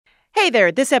Hey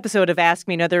there, this episode of Ask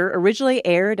Me Another originally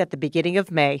aired at the beginning of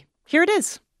May. Here it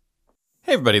is.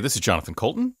 Hey everybody, this is Jonathan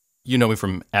Colton. You know me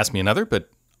from Ask Me Another, but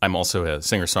I'm also a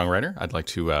singer-songwriter. I'd like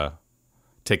to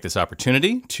take this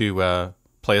opportunity to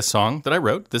play a song that I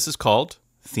wrote. This is called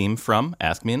Theme from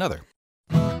Ask Me Another.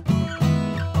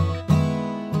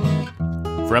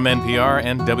 From NPR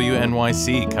and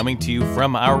WNYC, coming to you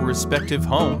from our respective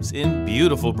homes in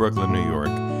beautiful Brooklyn, New York.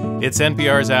 It's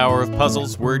NPR's hour of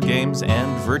puzzles, word games,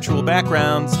 and virtual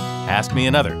backgrounds. Ask Me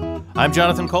Another. I'm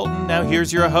Jonathan Colton. Now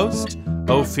here's your host,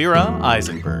 Ophira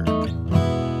Eisenberg.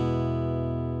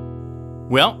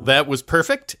 Well, that was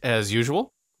perfect, as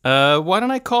usual. Why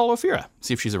don't I call Ophira,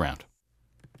 see if she's around.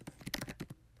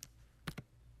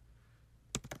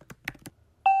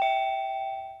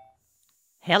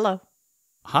 Hello.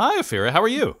 Hi, Ophira. How are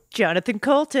you? Jonathan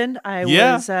Colton. I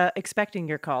was expecting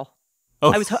your call.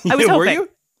 Oh, I was hoping. Were you?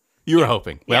 You were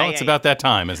hoping. Well, Yeah, it's yeah. about that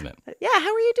time, isn't it? Yeah,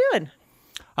 how are you doing?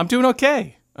 I'm doing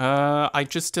okay. I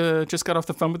just got off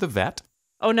the phone with the vet.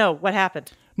 Oh no, what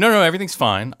happened? No, everything's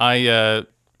fine.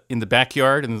 In the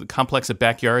backyard, in the complex of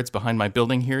backyards behind my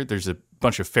building here, there's a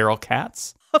bunch of feral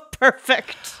cats.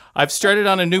 Perfect. I've started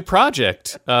on a new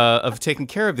project of taking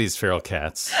care of these feral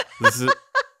cats. This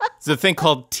is a thing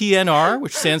called TNR,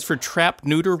 which stands for Trap,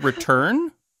 Neuter,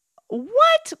 Return.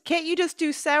 What? Can't you just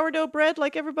do sourdough bread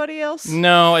like everybody else?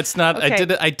 No, it's not. Okay.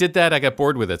 I did that. I got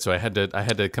bored with it, so I had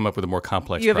to come up with a more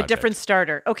complex. You have project. a different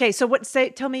starter. Okay, so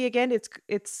tell me again.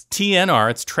 It's TNR.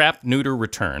 It's Trap, Neuter,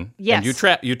 Return. Yes.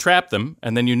 And you trap them,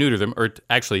 and then you neuter them, or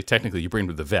actually, technically, you bring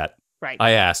them to the vet. right.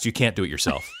 I asked. You can't do it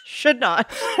yourself. Should not.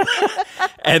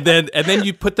 and then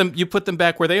you put them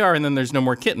back where they are, and then there's no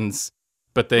more kittens.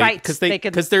 But Right, because they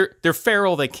can- they're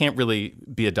feral, they can't really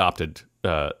be adopted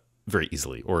very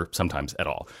easily, or sometimes at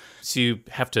all. So you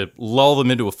have to lull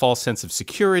them into a false sense of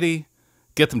security,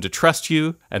 get them to trust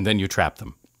you, and then you trap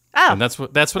them. Oh, And that's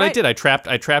what I right. did. I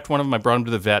trapped one of them. I brought him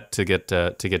to the vet to get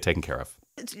taken care of.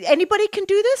 Anybody can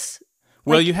do this?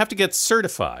 Well, you have to get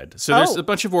certified. So there's Oh. a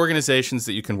bunch of organizations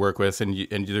that you can work with, and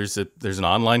there's an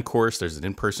online course, there's an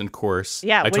in-person course.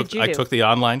 Yeah, I what took did you I do? took the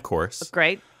online course.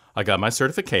 Great. I got my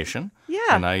certification. Yeah.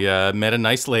 And I met a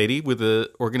nice lady with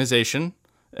the organization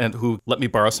and who let me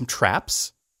borrow some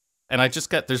traps. And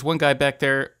there's one guy back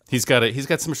there. He's got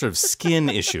some sort of skin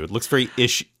issue. It looks very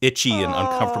itchy and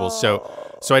uncomfortable. So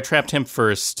I trapped him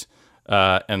first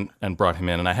and brought him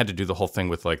in. And I had to do the whole thing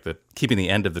with keeping the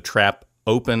end of the trap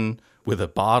open with a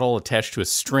bottle attached to a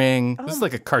string. This is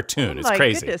like a cartoon. It's My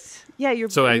crazy. goodness. Yeah,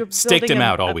 So I you're staked building him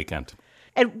out all weekend.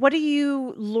 And what are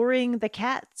you luring the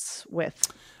cats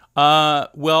with?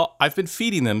 Well, I've been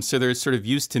feeding them, so they're sort of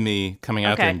used to me coming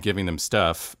out there Okay. and giving them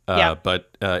stuff. Yeah.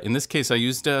 But in this case, I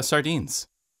used sardines.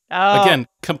 Oh, Again,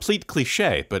 complete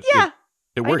cliche, but Yeah,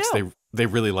 it I works. know. They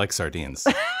really like sardines.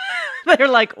 they're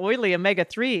like oily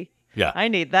omega-3. Yeah. I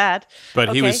need that. But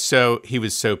Okay. he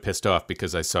was so pissed off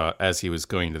because I saw as he was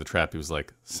going to the trap, he was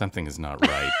like, something is not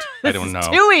right. I don't know.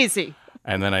 Too easy.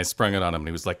 And then I sprung it on him, and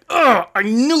he was like, "Ugh, I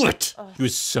knew it!" He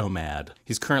was so mad.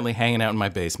 He's currently hanging out in my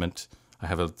basement. I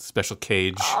have a special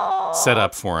cage set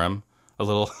up for him, a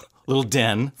little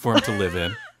den for him to live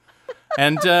in.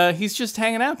 And he's just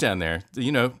hanging out down there,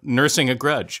 nursing a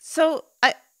grudge. So,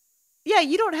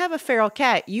 you don't have a feral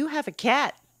cat. You have a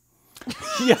cat.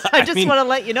 Yeah, I just want to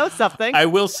let you know something. I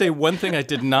will say one thing I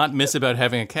did not miss about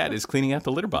having a cat is cleaning out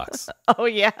the litter box. Oh,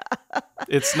 yeah.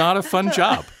 It's not a fun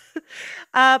job.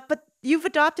 But you've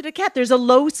adopted a cat. There's a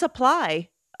low supply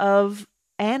of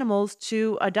animals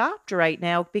to adopt right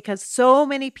now because so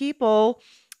many people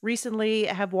recently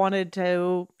have wanted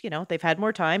to, they've had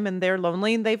more time and they're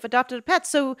lonely and they've adopted a pet.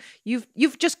 So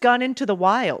you've just gone into the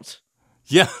wild.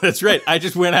 Yeah, that's right. I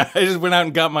just went out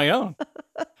and got my own.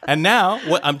 And now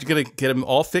I'm going to get them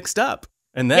all fixed up.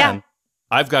 And then Yeah.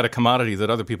 I've got a commodity that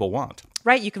other people want.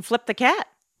 Right. You can flip the cat.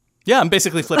 Yeah, I'm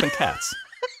basically flipping cats.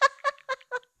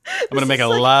 I'm going to make a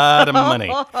lot of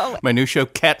money. My new show,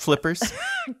 Cat Flippers.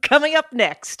 Coming up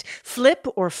next, flip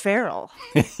or feral.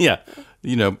 Yeah,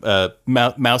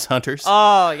 mouse hunters.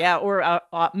 Oh, yeah. Or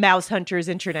Mouse Hunters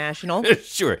International.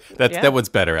 Sure, Yeah. that one's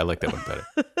better. I like that one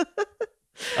better.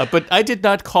 But I did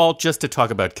not call just to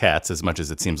talk about cats as much as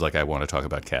it seems like I want to talk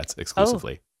about cats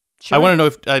exclusively. Sure. I want to know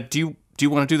if do you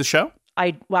want to do the show?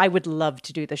 I would love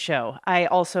to do the show. I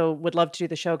also would love to do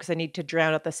the show because I need to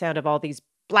drown out the sound of all these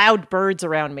loud birds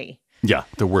around me. Yeah,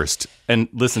 the worst. And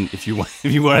listen, if you want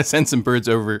to send some birds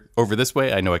over this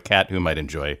way, I know a cat who might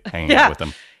enjoy hanging out with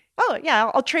them. Oh, yeah,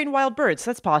 I'll train wild birds.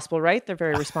 That's possible, right? They're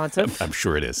very responsive. I'm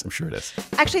sure it is.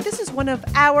 Actually, this is one of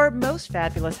our most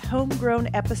fabulous homegrown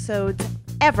episodes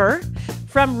ever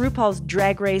From RuPaul's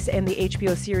Drag Race and the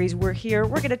HBO series We're Here,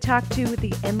 we're going to talk to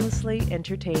the endlessly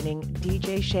entertaining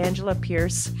DJ Shangela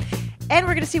Pierce. And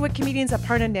we're going to see what comedians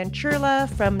Aparna Nancherla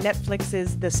from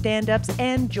Netflix's The Stand-Ups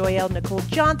and Joelle Nicole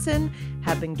Johnson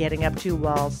have been getting up to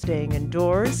while staying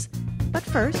indoors. But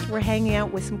first, we're hanging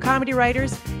out with some comedy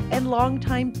writers and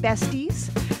longtime besties.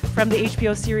 From the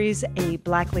HBO series A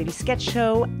Black Lady Sketch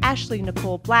Show, Ashley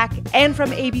Nicole Black, and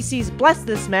from ABC's Bless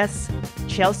This Mess,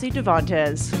 Chelsea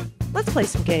Devantez. Let's play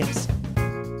some games.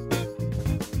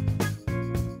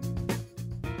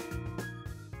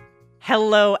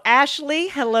 Hello, Ashley.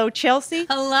 Hello, Chelsea.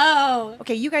 Hello.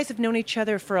 Okay, you guys have known each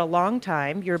other for a long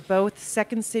time. You're both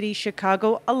Second City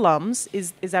Chicago alums.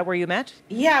 Is that where you met?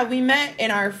 Yeah, we met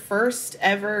in our first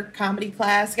ever comedy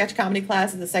class, sketch comedy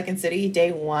class in the Second City,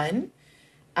 day one.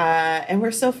 And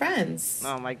we're still friends.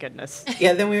 Oh, my goodness.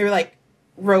 Yeah, then we were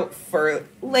wrote for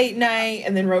late night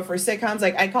and then wrote for sitcoms.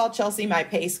 I call Chelsea my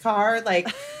pace car.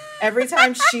 Every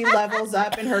time she levels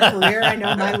up in her career, I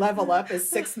know my level up is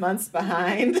 6 months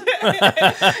behind.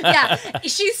 Yeah,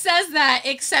 she says that,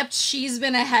 except she's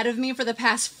been ahead of me for the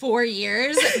past 4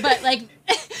 years. But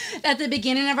at the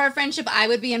beginning of our friendship, I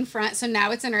would be in front. So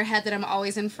now it's in her head that I'm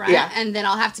always in front. Yeah. And then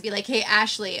I'll have to be like, hey,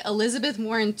 Ashley, Elizabeth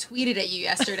Warren tweeted at you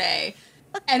yesterday.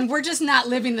 And we're just not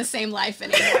living the same life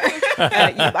anymore.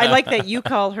 I like that you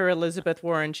call her Elizabeth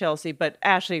Warren, Chelsea, but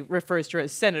Ashley refers to her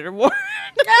as Senator Warren.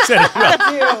 I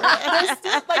do. There's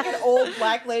still an old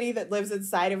black lady that lives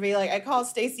inside of me. I call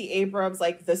Stacey Abrams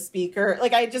the speaker.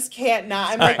 I just can't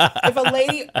not. I'm if a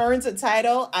lady earns a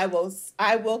title, I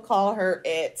will call her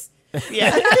it.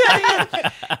 Yeah.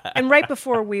 And right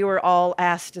before we were all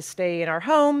asked to stay in our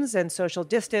homes and social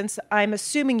distance, I'm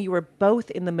assuming you were both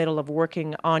in the middle of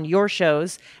working on your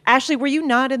shows. Ashley, were you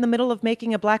not in the middle of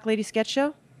making a Black Lady sketch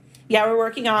show? Yeah, we're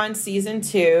working on season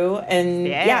 2, and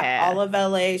all of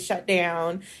LA shut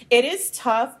down. It is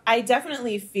tough. I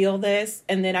definitely feel this,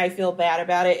 and then I feel bad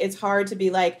about it. It's hard to be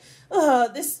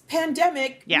this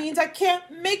pandemic means I can't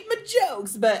make my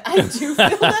jokes, but I do feel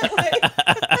that way.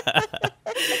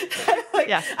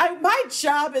 My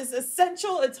job is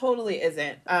essential. It totally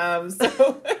isn't.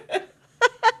 So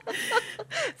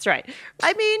That's right.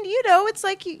 I mean, it's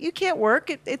you can't work.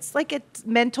 It's like a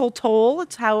mental toll.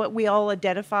 It's how we all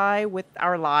identify with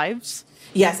our lives.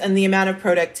 Yes, and the amount of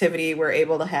productivity we're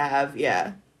able to have.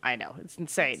 Yeah. I know. It's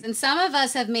insane. And some of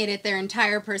us have made it their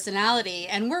entire personality,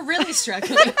 and we're really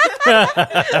struggling.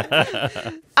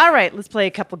 All right, let's play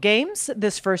a couple games.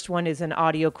 This first one is an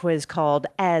audio quiz called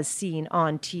As Seen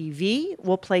on TV.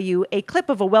 We'll play you a clip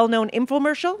of a well-known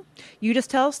infomercial. You just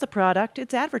tell us the product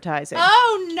it's advertising.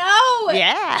 Oh, no!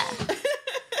 Yeah.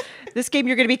 This game,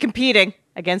 you're going to be competing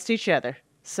against each other.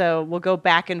 So we'll go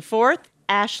back and forth.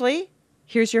 Ashley,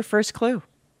 here's your first clue.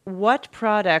 What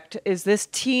product is this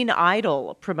teen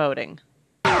idol promoting?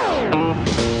 Hey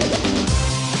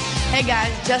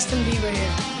guys, Justin Bieber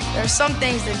here. There are some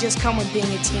things that just come with being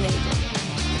a teenager.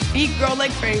 Feet grow like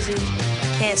crazy,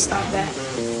 can't stop that.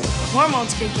 The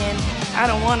hormones kick in, I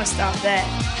don't want to stop that.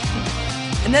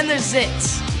 And then there's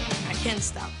zits, I can't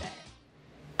stop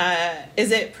that.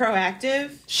 Is it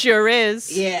Proactive? Sure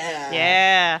is. Yeah.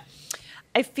 Yeah.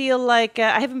 I feel like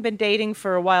I haven't been dating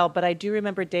for a while, but I do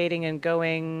remember dating and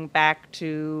going back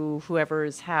to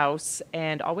whoever's house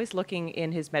and always looking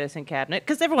in his medicine cabinet.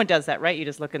 Because everyone does that, right? You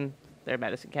just look in their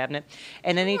medicine cabinet.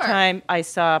 And anytime I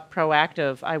saw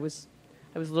Proactive, I was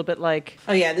a little bit like...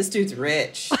 Oh, yeah, this dude's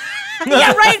rich.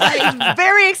 Yeah, right. It's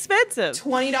very expensive.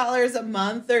 $20 a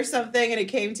month or something, and it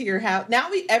came to your house. Now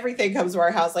everything comes to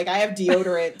our house. I have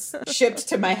deodorant shipped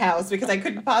to my house because I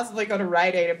couldn't possibly go to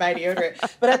Rite Aid and buy deodorant.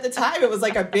 But at the time, it was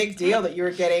a big deal that you were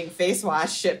getting face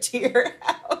wash shipped to your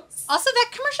house. Also, that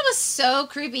commercial was so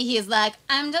creepy. He's like,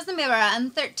 I'm Justin Bieber, I'm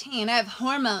 13, I have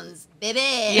hormones, baby.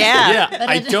 Yeah. Yeah,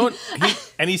 I don't...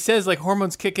 He says,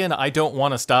 hormones kick in, I don't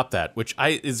want to stop that, which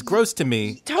is gross to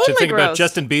me. Totally to think about gross.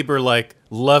 Justin Bieber,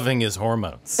 loving his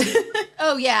hormones.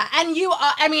 Oh, yeah. And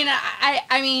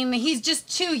I mean, he's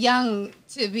just too young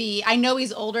to be... I know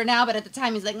he's older now, but at the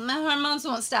time, he's like, my hormones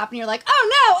won't stop. And you're like,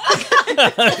 oh, no.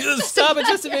 Oh, God. Stop it,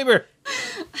 Justin Bieber.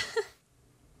 All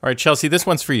right, Chelsea, this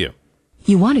one's for you.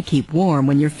 You want to keep warm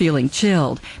when you're feeling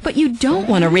chilled, but you don't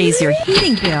want to raise your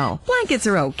heating bill. Blankets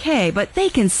are okay, but they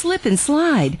can slip and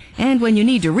slide. And when you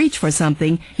need to reach for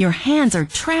something, your hands are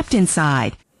trapped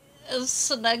inside.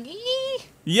 Snuggie?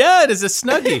 Yeah, it is a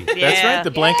Snuggie. That's Yeah. right,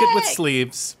 the blanket with Yay.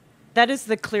 sleeves. That is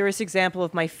the clearest example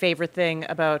of my favorite thing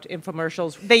about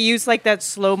infomercials. They use that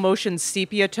slow motion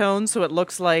sepia tone, so it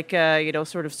looks like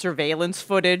sort of surveillance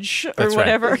footage or That's right.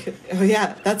 whatever. Oh,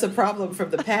 yeah, that's a problem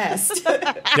from the past.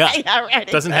 Yeah, Yeah, right,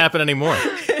 doesn't happen anymore.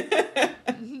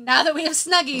 Now that we have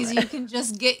Snuggies, you can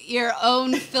just get your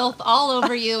own filth all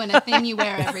over you and a thing you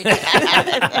wear every day.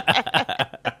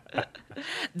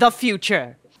 The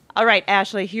future. All right,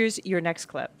 Ashley, here's your next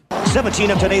clip.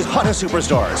 17 of today's hottest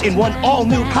superstars in one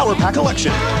all-new Power Pack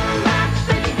collection.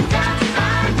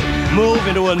 Move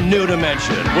into a new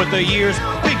dimension with the year's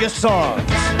biggest songs.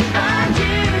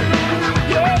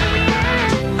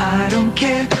 I don't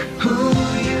care who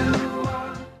you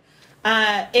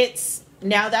are. It's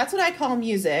now that's what I call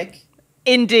music.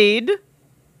 Indeed.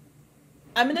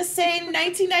 I'm gonna say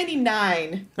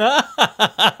 1999.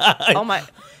 Oh my,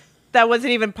 that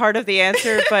wasn't even part of the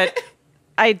answer, but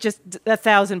I just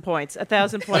 1,000 points.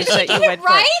 1,000 points that you went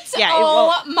right? for. Yeah.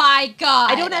 Oh my God.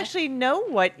 I don't actually know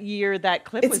what year that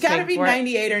clip was. It's got to made be for.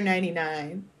 98 or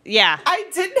 99. Yeah. I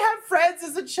didn't have friends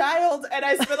as a child, and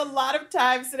I spent a lot of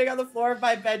time sitting on the floor of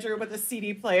my bedroom with a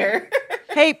CD player.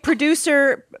 Hey,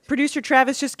 producer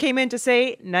Travis just came in to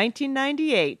say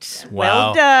 1998. Wow.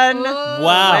 Well done. Ooh.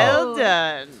 Wow. Well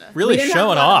done. Really We didn't have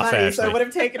showing a lot off, of money, Ashley. so it would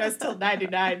have taken us till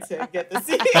 99 to get the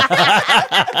CD.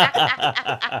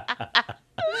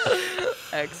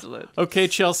 Excellent. Okay,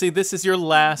 Chelsea, this is your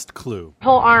last clue.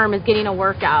 Whole arm is getting a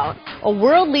workout. A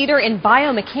world leader in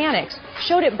biomechanics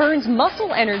showed it burns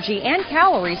muscle energy and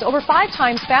calories over 5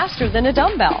 times faster than a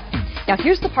dumbbell. Now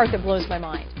here's the part that blows my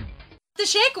mind. The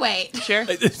shake weight. Sure.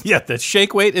 Yeah, the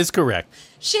shake weight is correct.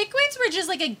 Shake weights were just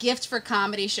like a gift for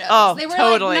comedy shows. Oh, they were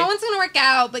totally. like, no one's going to work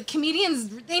out, but comedians,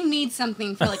 they need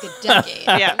something for like a decade.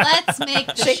 Yeah. Let's make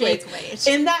the shake weight.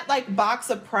 In that like box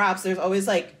of props, there's always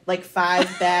like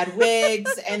 5 bad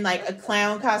wigs and like a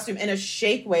clown costume and a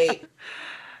shake weight.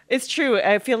 It's true.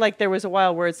 I feel like there was a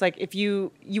while where it's like if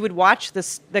you would watch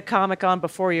the comic on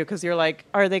before you because you're like,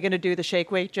 are they going to do the shake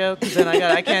weight joke? Because then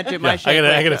I can't do my shake weight.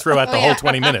 I gotta throw out the whole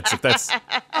 20 minutes if that's.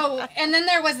 Oh, and then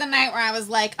there was the night where I was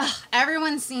like, oh,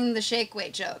 everyone's seen the shake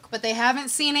weight joke, but they haven't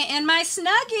seen it in my Snuggie.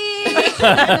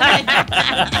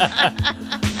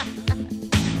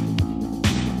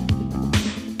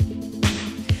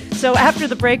 So after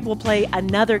the break, we'll play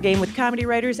another game with comedy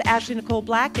writers Ashley Nicole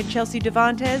Black and Chelsea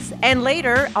Devantez. And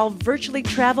later, I'll virtually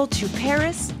travel to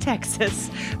Paris, Texas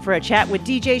for a chat with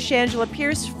DJ Shangela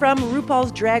Pierce from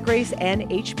RuPaul's Drag Race and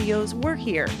HBO's We're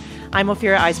Here. I'm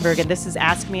Ophira Eisenberg, and this is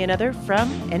Ask Me Another from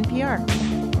NPR.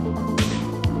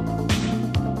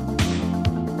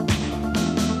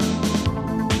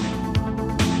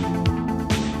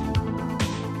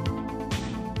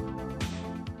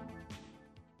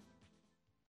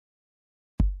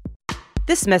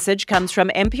 This message comes from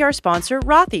NPR sponsor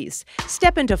Rothy's.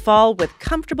 Step into fall with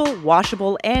comfortable,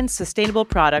 washable, and sustainable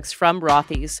products from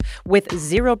Rothy's. With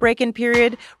 0 break-in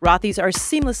period, Rothy's are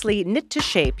seamlessly knit to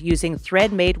shape using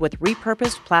thread made with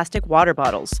repurposed plastic water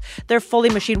bottles. They're fully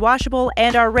machine washable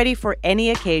and are ready for any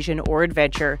occasion or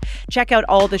adventure. Check out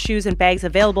all the shoes and bags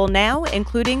available now,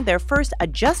 including their first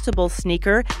adjustable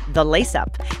sneaker, the Lace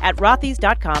Up, at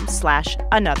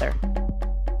rothys.com/another.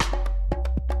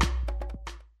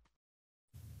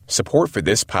 Support for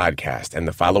this podcast and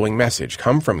the following message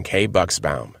come from Kay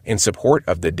Bucksbaum in support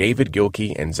of the David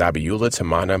Gilkey and Zabiula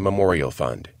Tamana Memorial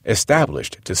Fund,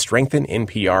 established to strengthen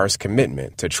NPR's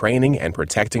commitment to training and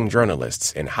protecting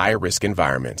journalists in high-risk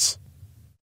environments.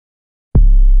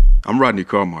 I'm Rodney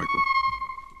Carmichael,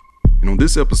 and on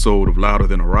this episode of Louder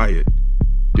Than a Riot,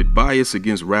 did bias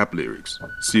against rap lyrics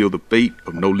seal the fate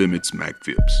of No Limits Mac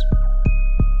Phipps?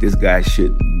 This guy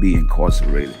shouldn't be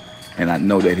incarcerated, and I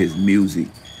know that his music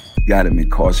got him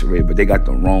incarcerated, but they got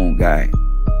the wrong guy.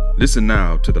 Listen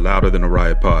now to the Louder Than a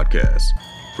Riot podcast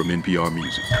from NPR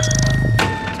Music.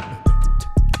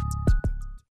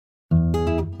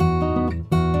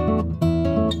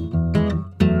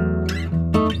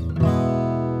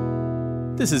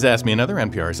 This is Ask Me Another,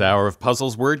 NPR's hour of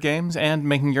puzzles, word games, and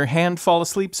making your hand fall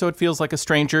asleep so it feels like a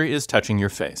stranger is touching your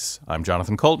face. I'm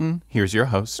Jonathan Colton. Here's your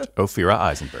host, Ophira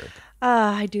Eisenberg.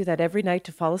 I do that every night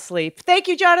to fall asleep. Thank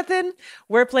you, Jonathan.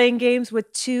 We're playing games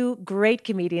with 2 great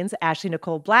comedians, Ashley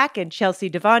Nicole Black and Chelsea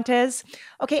Devantez.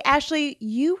 Okay, Ashley,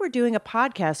 you were doing a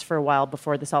podcast for a while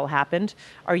before this all happened.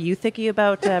 Are you thinking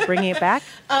about bringing it back?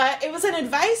 It was an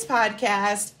advice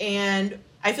podcast, and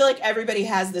I feel like everybody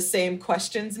has the same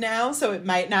questions now, so it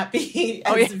might not be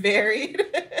as varied.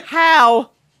 How?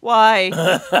 Why?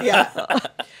 Yeah.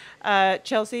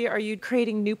 Chelsea, are you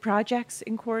creating new projects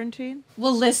in quarantine?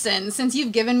 Well, listen, since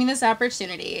you've given me this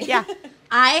opportunity, Yeah.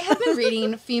 I have been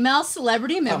reading female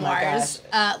celebrity memoirs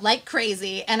like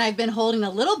crazy, and I've been holding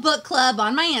a little book club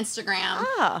on my Instagram,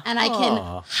 and I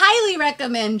can highly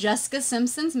recommend Jessica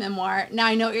Simpson's memoir. Now,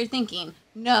 I know what you're thinking.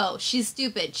 No, she's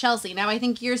stupid. Chelsea, now I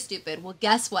think you're stupid. Well,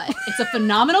 guess what? It's a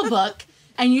phenomenal book,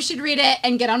 and you should read it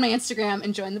and get on my Instagram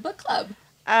and join the book club.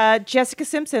 Jessica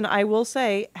Simpson, I will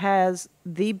say, has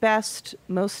the best,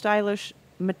 most stylish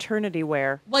maternity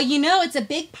wear. Well, you know, it's a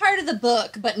big part of the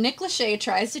book, but Nick Lachey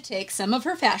tries to take some of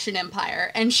her fashion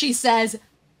empire, and she says,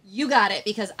 you got it,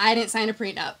 because I didn't sign a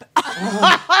prenup.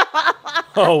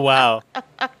 Oh, wow.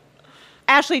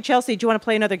 Ashley, Chelsea, do you want to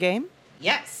play another game?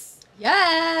 Yes.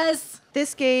 Yes.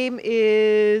 This game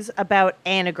is about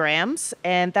anagrams,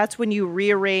 and that's when you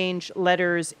rearrange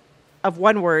letters of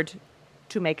one word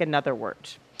to make another word.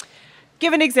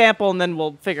 Give an example, and then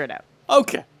we'll figure it out.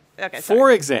 Okay. Okay. For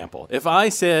example, if I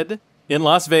said, in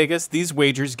Las Vegas, these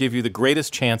wagers give you the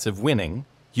greatest chance of winning,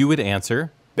 you would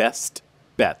answer best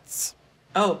bets.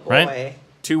 Oh, boy. Right?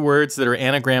 2 words that are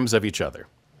anagrams of each other.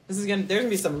 There's gonna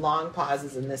be some long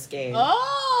pauses in this game.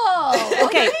 Oh,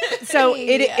 okay. So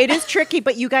it is tricky,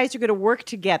 but you guys are going to work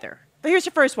together. But here's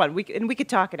your first one, we could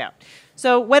talk it out.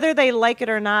 So whether they like it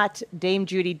or not, Dame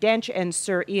Judi Dench and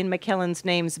Sir Ian McKellen's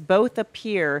names both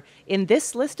appear in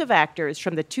this list of actors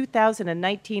from the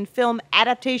 2019 film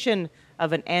adaptation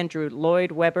of an Andrew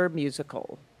Lloyd Webber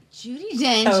musical. Judi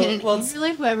Dench and Andrew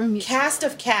Lloyd Webber musical. Cast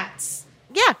of Cats.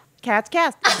 Yeah, Cats,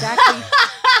 exactly.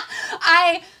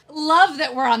 I love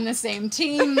that we're on the same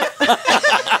team.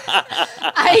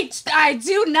 I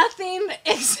do nothing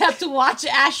except watch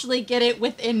Ashley get it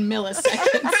within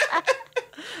milliseconds.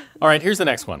 All right, here's the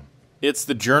next one. It's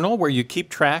the journal where you keep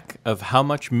track of how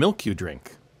much milk you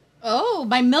drink. Oh,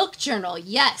 my milk journal.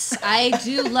 Yes, I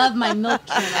do love my milk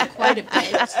journal quite a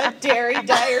bit. A dairy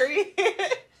diary.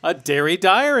 A dairy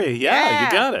diary. Yeah,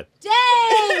 you got it. Dang!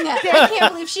 I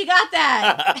can't believe she got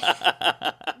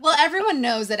that. Well, everyone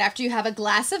knows that after you have a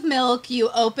glass of milk, you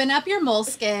open up your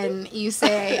Moleskine, you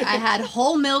say, I had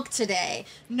whole milk today.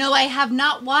 No, I have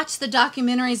not watched the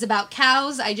documentaries about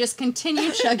cows. I just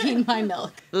continue chugging my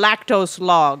milk. Lactose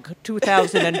Log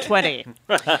 2020.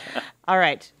 All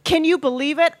right. Can you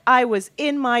believe it? I was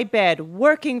in my bed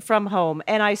working from home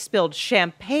and I spilled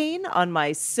champagne on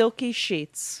my silky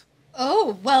sheets.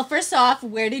 Oh, well, first off,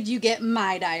 where did you get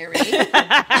my diary? That's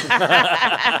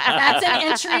an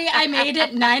entry I made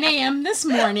at 9 a.m. this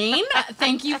morning.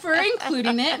 Thank you for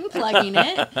including it and plugging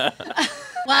it.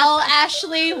 Well,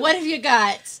 Ashley, what have you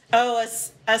got? Oh,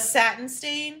 a satin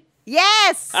stain?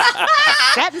 Yes!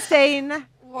 Satin stain.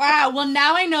 Wow, well,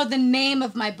 now I know the name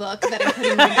of my book that I'm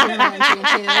putting my journal entry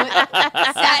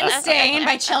into. Satin Stain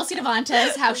by Chelsea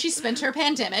Devontes, How She Spent Her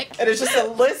Pandemic. And it's just a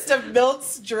list of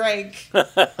milks drank.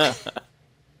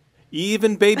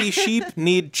 Even baby sheep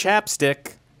need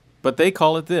chapstick, but they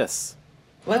call it this.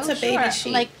 What's a baby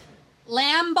sheep? Like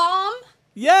lamb balm?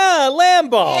 Yeah, lamb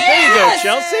balm. Yes!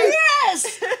 There you go, Chelsea.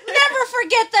 Yes! Never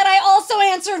forget that I also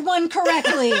answered one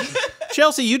correctly.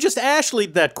 Chelsea, you just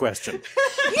Ashley'd that question.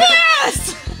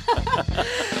 Yes!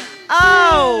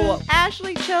 Oh,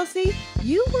 Ashley, Chelsea,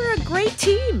 you were a great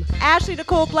team. Ashley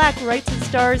Nicole Black writes and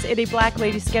stars in a Black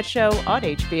Lady sketch show on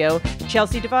HBO.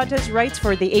 Chelsea Devontes writes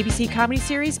for the ABC comedy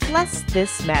series Bless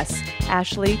This Mess.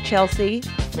 Ashley, Chelsea,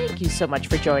 thank you so much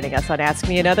for joining us on Ask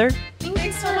Me Another.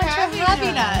 Thanks so much for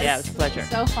having us. Yeah, it was a pleasure.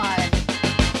 So fun.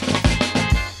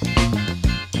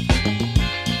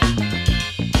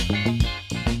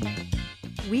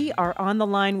 We are on the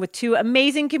line with 2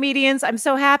 amazing comedians. I'm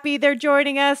so happy they're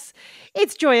joining us.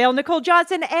 It's Joyelle Nicole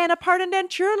Johnson and Aparna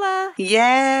Nancherla.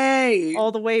 Yay!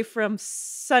 All the way from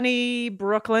sunny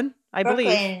Brooklyn, I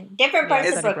believe. Different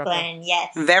parts of Brooklyn,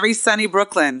 yes. Very sunny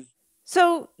Brooklyn.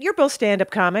 So you're both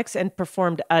stand-up comics and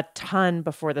performed a ton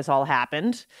before this all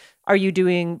happened. Are you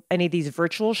doing any of these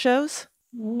virtual shows?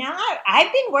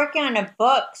 I've been working on a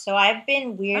book, so I've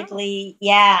been weirdly,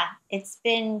 it's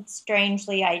been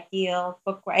strangely ideal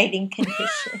book writing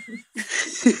conditions.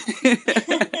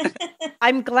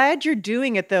 I'm glad you're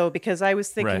doing it, though, because I was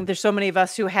thinking there's so many of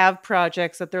us who have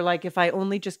projects that they're like, if I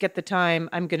only just get the time,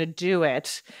 I'm going to do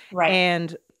it. Right.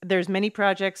 And there's many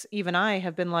projects, even I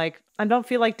have been like, I don't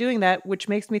feel like doing that, which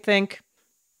makes me think,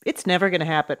 it's never going to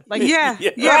happen. Like, yeah,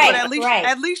 right, but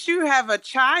at least you have a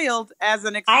child as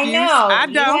an excuse. I know. I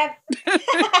don't.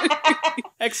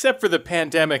 Except for the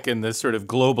pandemic and this sort of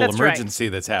global emergency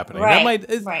that's happening. Right.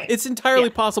 It's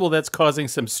entirely possible that's causing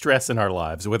some stress in our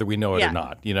lives, whether we know it or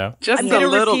not, you know? Just I'm a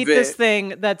little bit. I'm going to repeat this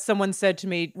thing that someone said to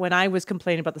me when I was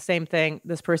complaining about the same thing.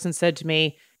 This person said to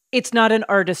me, it's not an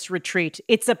artist retreat.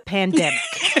 It's a pandemic.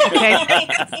 Okay?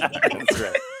 That's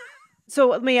right. So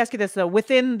let me ask you this, though.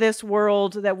 Within this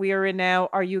world that we are in now,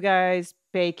 are you guys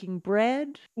baking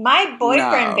bread? My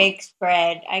boyfriend bakes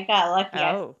bread. I got lucky.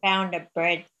 I found a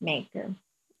bread maker.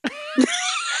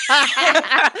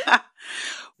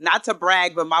 Not to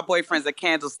brag, but my boyfriend's a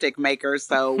candlestick maker,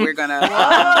 so we're gonna.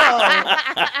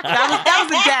 That was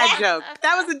a dad joke.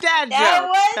 That was a dad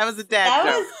joke. That was a dad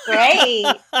joke. That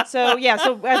was great.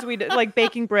 So as we like,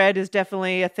 baking bread is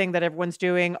definitely a thing that everyone's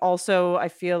doing. Also, I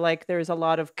feel like there's a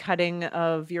lot of cutting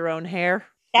of your own hair.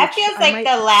 That feels like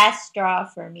the last straw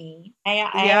for me. I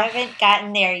haven't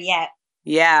gotten there yet.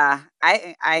 Yeah,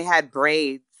 I had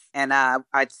braids, and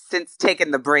I've since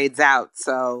taken the braids out,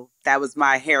 so that was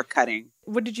my hair cutting.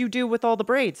 What did you do with all the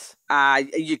braids?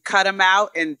 You cut them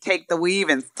out and take the weave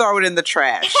and throw it in the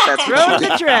trash. That's Throw it in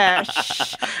the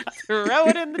trash. Throw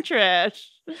it in the trash.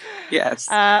 Yes.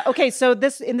 Okay, so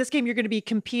in this game, you're going to be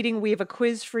competing. We have a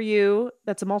quiz for you.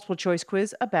 That's a multiple choice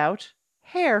quiz about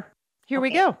hair. Here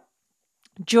we go.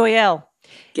 Joyelle.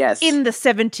 Yes. In the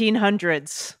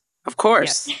 1700s. Of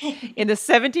course. Yes. In the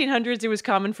 1700s, it was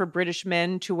common for British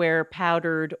men to wear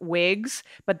powdered wigs,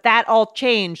 but that all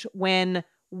changed when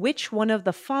which one of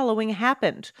the following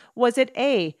happened? Was it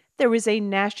A, there was a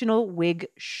national wig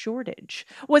shortage?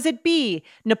 Was it B,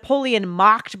 Napoleon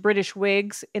mocked British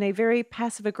wigs in a very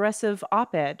passive-aggressive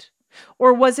op-ed?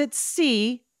 Or was it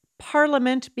C,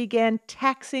 Parliament began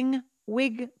taxing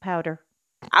wig powder?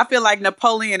 I feel like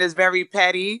Napoleon is very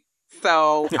petty,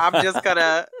 so I'm just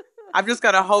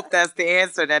gonna hope that's the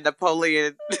answer, that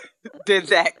Napoleon did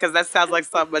that, because that sounds like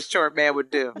something a short man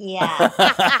would do. Yeah.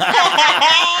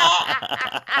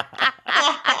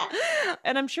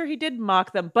 And I'm sure he did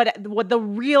mock them. But what the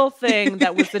real thing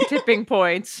that was the tipping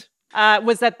point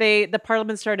was that the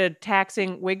Parliament started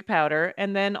taxing wig powder,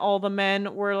 and then all the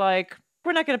men were like,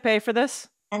 we're not going to pay for this.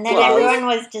 And then everyone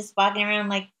was just walking around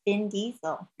like Vin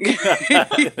Diesel.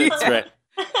 That's right.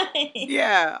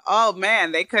 Yeah. Oh,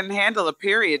 man. They couldn't handle a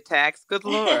period tax. Good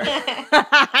Lord.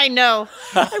 I know.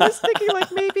 I was thinking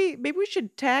like maybe we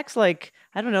should tax, like,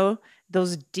 I don't know,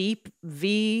 those deep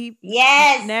V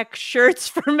neck shirts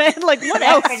for men. Like, what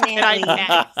else can I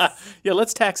tax? Yeah,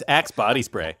 let's tax Axe body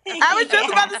spray. I was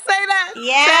just about to say that.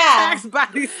 Yeah. Axe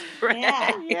body spray.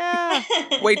 Yeah.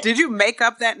 Wait, did you make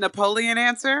up that Napoleon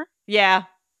answer? Yeah.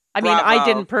 I mean, Bravo. I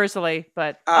didn't personally,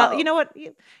 but you know what?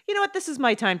 You know what? This is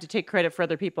my time to take credit for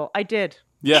other people. I did.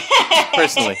 Yeah,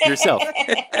 personally, yourself. All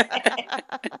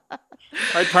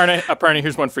right, Aparna,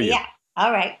 here's one for you. Yeah,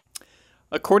 all right.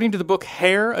 According to the book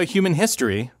Hair, A Human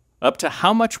History, up to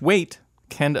how much weight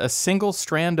can a single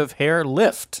strand of hair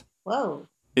lift? Whoa.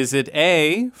 Is it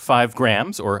A, 5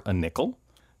 grams or a nickel,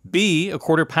 B, a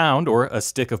quarter pound or a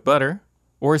stick of butter,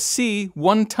 or C,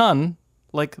 1 ton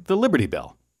like the Liberty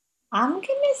Bell? I'm going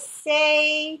to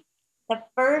say the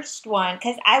first one,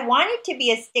 because I want it to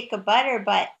be a stick of butter,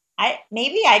 but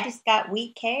maybe I just got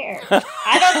weak hair.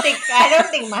 I don't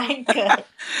think mine could.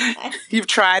 You've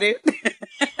tried it?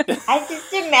 I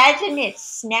just imagine it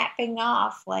snapping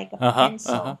off like a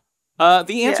pencil.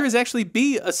 The answer is actually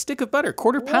B, a stick of butter,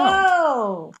 quarter pound.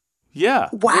 Whoa. Yeah.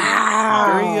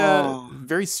 Wow.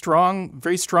 Very strong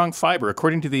fiber.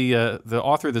 According to the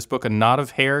author of this book, a knot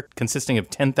of hair consisting of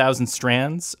 10,000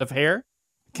 strands of hair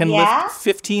can lift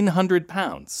 1,500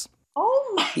 pounds.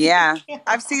 Oh my God. God.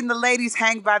 I've seen the ladies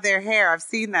hang by their hair. I've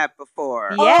seen that before.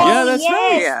 Yes. Yeah, that's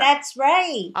right. Yes, that's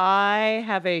right. I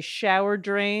have a shower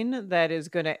drain that is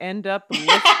going to end up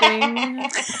lifting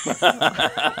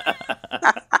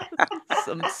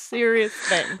some serious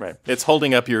things. Right. It's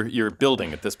holding up your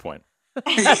building at this point.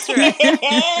 That's right.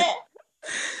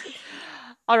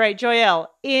 All right, Joyelle.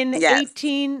 In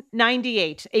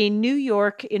 1898, a New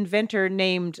York inventor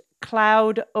named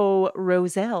Claude O.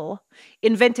 Roselle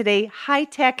invented a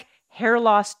high-tech hair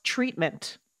loss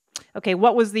treatment. Okay,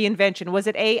 what was the invention? Was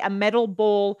it A, metal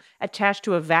bowl attached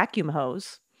to a vacuum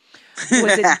hose?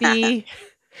 Was it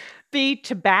B,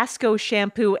 Tabasco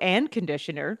shampoo and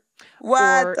conditioner?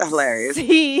 What? Or Hilarious.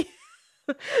 C,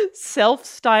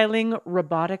 self-styling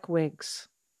robotic wigs?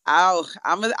 Oh,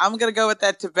 I'm gonna go with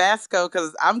that Tabasco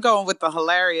because I'm going with the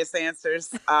hilarious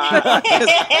answers. I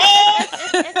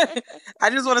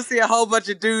just want to see a whole bunch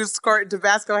of dudes squirting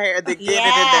Tabasco hair and then getting it in their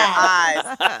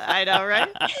eyes. I know, right?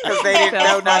 Because they didn't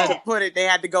know not to put it. They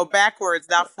had to go backwards,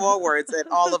 not forwards, and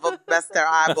all of them messed their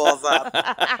eyeballs up.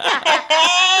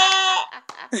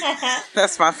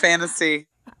 That's my fantasy.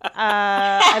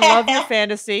 I love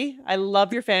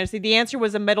your fantasy. The answer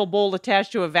was a metal bowl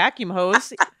attached to a vacuum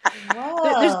hose.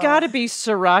 There's got to be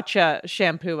sriracha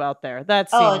shampoo out there. That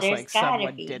seems like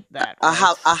someone did that.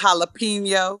 Right? A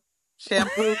jalapeno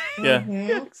shampoo. Yeah.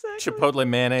 Exactly. Chipotle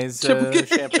mayonnaise shampoo.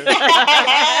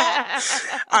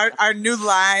 Our new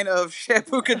line of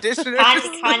shampoo conditioner.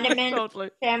 Condiment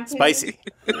shampoo. Spicy.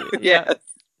 Yes.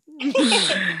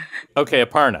 Okay,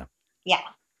 Aparna. Yeah.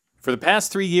 For the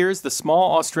past 3 years, the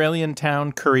small Australian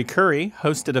town Kurri Kurri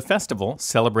hosted a festival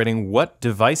celebrating what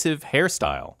divisive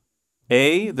hairstyle?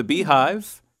 A, the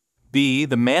beehive, B,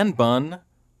 the man bun,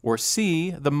 or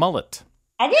C, the mullet?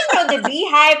 I didn't know the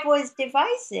beehive was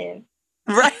divisive.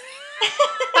 Right.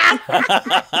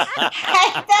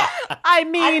 I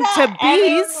mean, to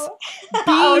bees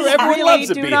everyone really loves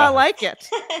a do beehive. not like it.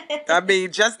 I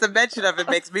mean, just the mention of it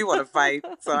makes me want to fight.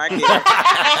 So I can't.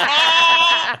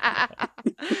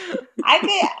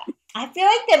 I feel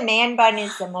like the man bun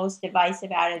is the most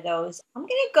divisive out of those. I'm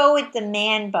gonna go with the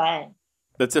man bun.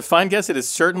 That's a fine guess. It is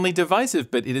certainly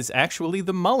divisive, but it is actually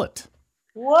the mullet.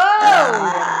 Whoa!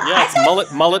 Yeah,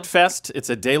 it's Mullet Fest. It's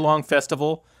a day-long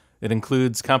festival. It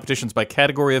includes competitions by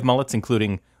category of mullets,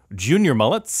 including junior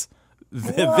mullets,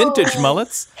 vintage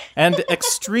mullets, and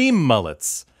extreme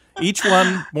mullets. Each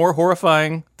one more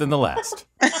horrifying than the last.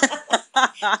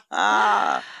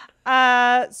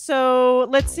 So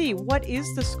let's see. What is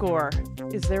the score?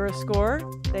 Is there a score?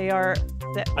 They are.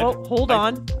 Hold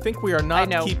on. I think we are not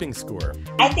keeping score.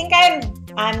 I think I'm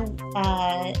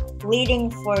leading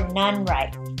for none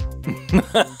right.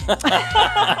 Let's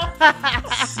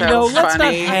not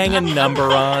hang a number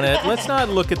on it. Let's not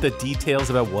look at the details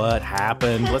about what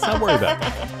happened. Let's not worry about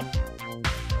that.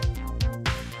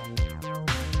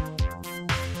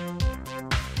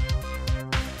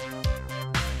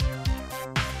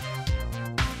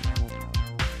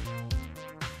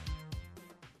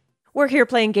 We're here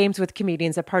playing games with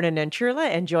comedians Aparna Nancherla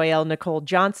and Joyelle Nicole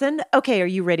Johnson. Okay, are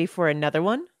you ready for another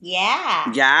one?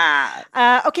 Yeah.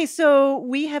 Yeah. Okay, so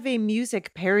we have a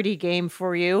music parody game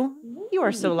for you. You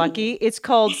are so lucky. It's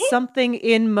called Something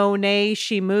in Monet,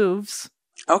 She Moves.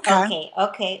 Okay.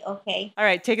 Okay. All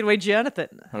right, take it away, Jonathan.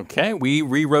 Okay, we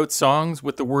rewrote songs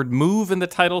with the word move in the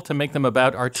title to make them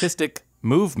about artistic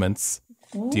movements.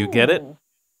 Do you get it?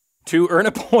 To earn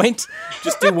a point,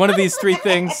 just do one of these three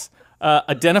things.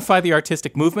 Identify the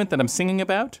artistic movement that I'm singing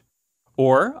about,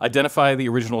 or identify the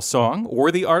original song, or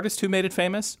the artist who made it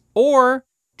famous, or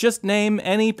just name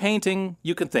any painting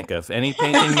you can think of. Any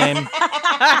painting name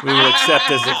we will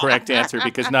accept as the correct answer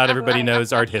because not everybody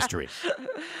knows art history.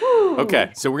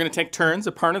 Okay, so we're going to take turns.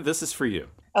 Aparna, this is for you.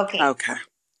 Okay.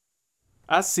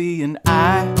 I see an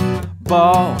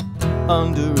eyeball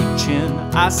under a chin.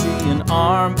 I see an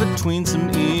arm between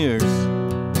some ears.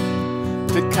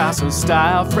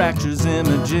 Picasso-style fractures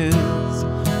images,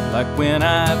 like when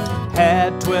I've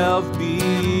had 12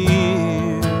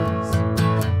 beers.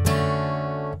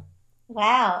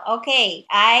 Wow. Okay.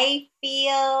 I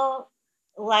feel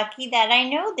lucky that I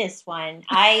know this one.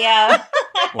 Wow.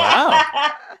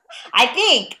 I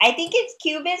think it's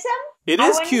Cubism. It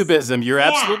is Cubism. You're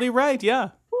absolutely right. Yeah.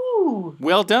 Ooh.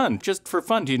 Well done. Just for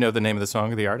fun, do you know the name of the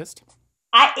song or the artist?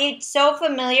 It's so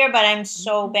familiar, but I'm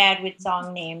so bad with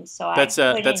song names, so that's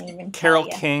even Carole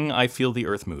King, I Feel the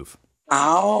Earth Move.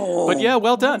 Oh. But yeah,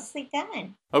 well done. Nicely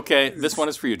done. Okay, this one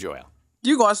is for you, Joelle.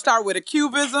 You gonna start with a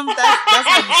cubism? That's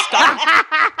how you start.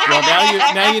 Well,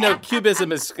 now you know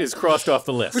Cubism is crossed off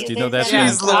the list. You know that's been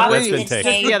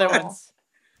taken. Just the other ones.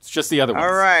 It's just the other ones.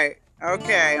 All right.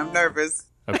 Okay, I'm nervous.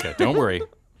 Okay, don't worry.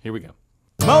 Here we go.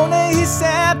 Monet, he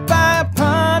sat by a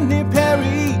pond near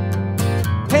Paris,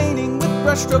 painting with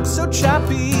brushstrokes so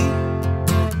choppy.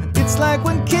 It's like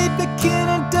when Kate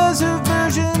McKinnon does her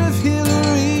version of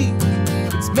Hillary.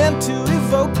 It's meant to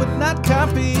evoke but not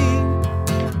copy,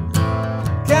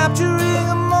 capturing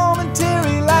a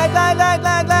momentary light.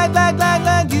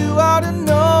 You ought to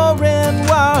know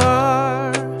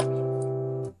Renoir.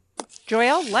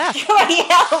 Joelle left.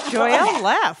 Joelle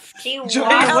left. She Joelle, I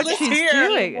don't know what walked- she's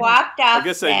doing. She walked off I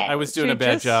guess set. I was doing a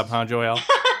bad job, huh, Joelle?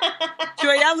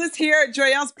 Joelle is here.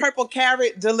 Joelle's purple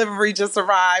carrot delivery just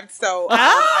arrived, so I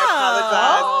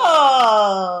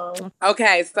apologize.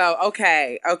 Okay.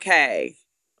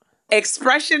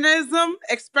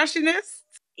 Expressionist.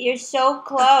 You're so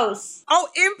close. Oh,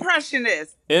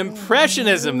 impressionist.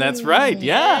 Impressionism, that's right,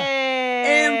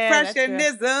 yeah.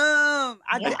 Impressionism.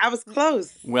 I was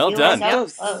close. Well done.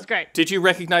 Close. This is great. Did you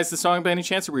recognize the song by any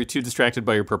chance, or were you too distracted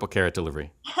by your purple carrot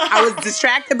delivery? I was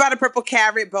distracted by the purple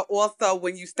carrot, but also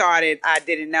when you started, I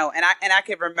didn't know. And I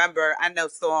can remember, I know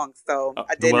songs, so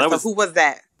I didn't. Well, who was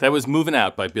that? That was Moving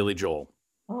Out by Billy Joel.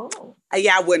 Oh.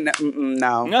 Yeah, I wouldn't.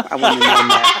 No, I wouldn't have known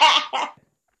that.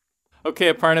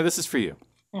 Okay, Aparna, this is for you.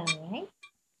 All right.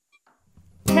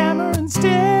 Cameron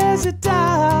stares at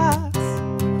dots,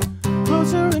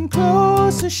 closer and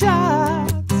closer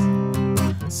shots.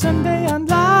 Sunday on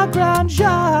La Grande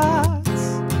shots,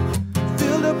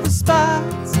 filled up with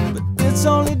spots, but it's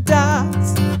only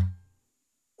dots.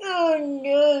 Oh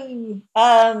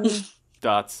no.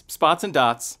 Dots. Spots and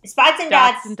dots. Spots and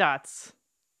Dots dots. and dots.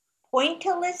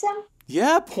 Pointillism?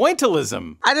 Yeah,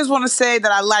 pointillism. I just want to say that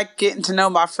I like getting to know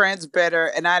my friends better,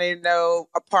 and I didn't know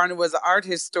Aparna was an art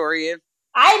historian.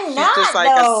 I'm not, She's just like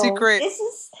though.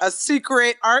 a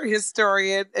secret art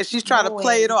historian, and she's trying to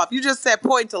play it off. You just said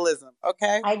pointillism,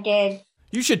 okay? I did.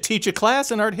 You should teach a class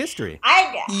in art history.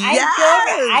 I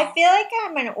feel like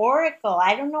I'm an oracle.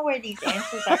 I don't know where these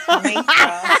answers are coming from.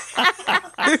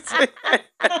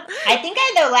 I think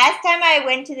the last time I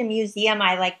went to the museum,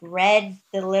 I read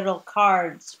the little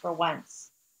cards for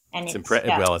once, and it's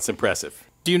impressive.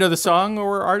 Do you know the song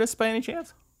or artist by any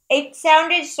chance? It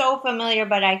sounded so familiar,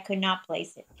 but I could not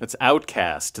place it. That's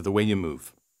Outkast, The Way You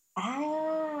Move.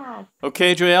 Ah.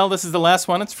 Okay, Joelle, this is the last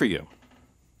one. It's for you.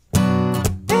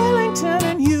 Ellington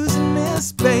and Hughes and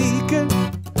Miss Baker.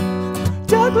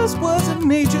 Douglas was a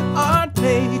major art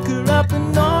maker up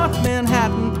in North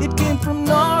Manhattan. It came from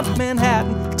North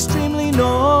Manhattan, extremely North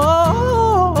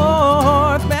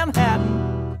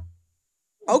Manhattan.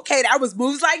 Okay, that was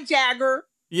Moves Like Jagger.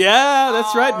 Yeah,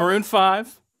 that's right. Maroon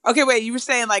 5. Okay, wait, you were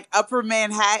saying Upper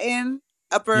Manhattan?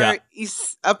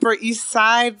 East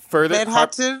Side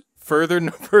Manhattan? Further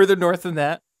north than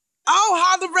that. Oh,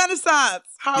 Harlem Renaissance.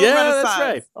 That's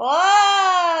right.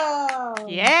 Whoa.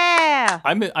 Yeah.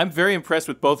 I'm very impressed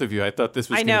with both of you. I thought this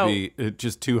was going to be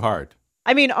just too hard.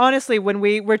 I mean, honestly, when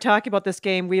we were talking about this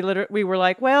game, we were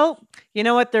like, well, you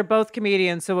know what? They're both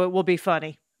comedians, so it will be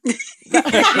funny.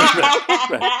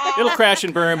 Right. It'll crash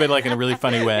and burn, but in a really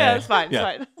funny way. Yeah, it's fine. It's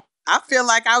fine. I feel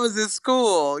like I was in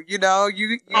school, you're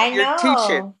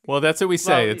teaching. Well, that's what we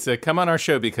say. It's come on our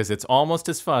show because it's almost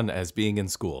as fun as being in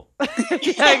school.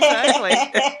 Yeah, exactly.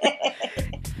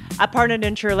 Aparna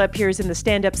Nancherla appears in the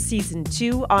Stand Up Season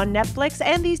 2 on Netflix,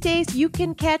 and these days you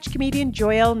can catch comedian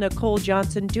Joelle Nicole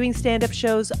Johnson doing stand-up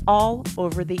shows all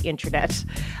over the internet.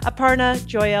 Aparna,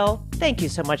 Joelle, thank you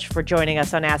so much for joining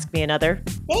us on Ask Me Another.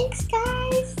 Thanks,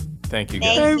 guys. Thank you,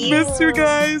 guys. I miss you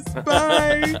guys.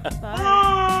 Bye.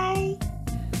 Bye.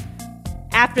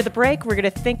 After the break, we're going to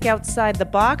think outside the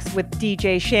box with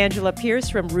DJ Shangela Pierce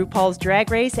from RuPaul's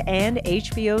Drag Race and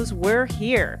HBO's We're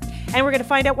Here. And we're going to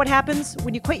find out what happens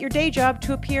when you quit your day job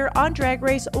to appear on Drag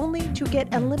Race only to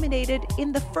get eliminated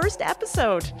in the first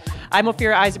episode. I'm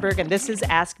Ophira Eisenberg, and this is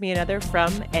Ask Me Another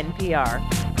from NPR.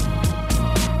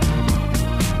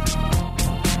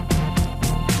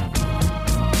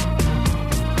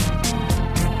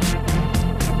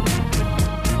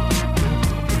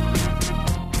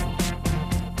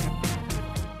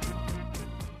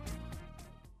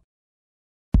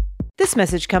 This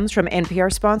message comes from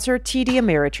NPR sponsor TD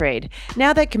Ameritrade.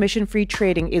 Now that commission-free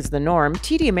trading is the norm,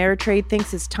 TD Ameritrade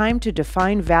thinks it's time to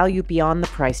define value beyond the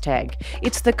price tag.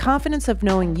 It's the confidence of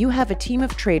knowing you have a team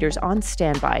of traders on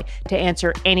standby to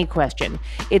answer any question.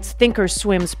 It's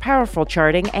Thinkorswim's powerful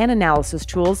charting and analysis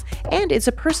tools, and it's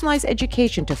a personalized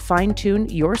education to fine-tune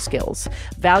your skills.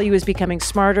 Value is becoming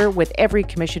smarter with every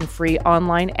commission-free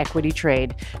online equity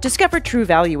trade. Discover true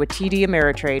value with TD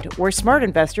Ameritrade, where smart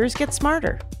investors get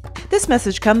smarter. This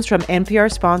message comes from NPR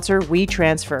sponsor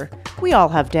WeTransfer. We all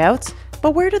have doubts,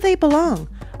 but where do they belong?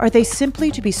 Are they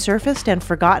simply to be surfaced and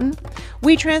forgotten?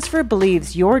 WeTransfer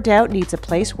believes your doubt needs a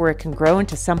place where it can grow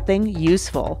into something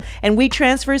useful. And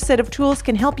WeTransfer's set of tools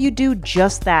can help you do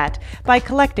just that by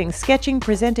collecting, sketching,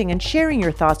 presenting, and sharing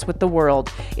your thoughts with the world.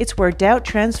 It's where doubt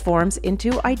transforms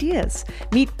into ideas.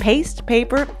 Meet Paste,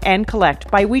 Paper, and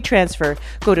Collect by WeTransfer.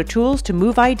 Go to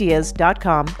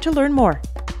toolstomoveideas.com to learn more.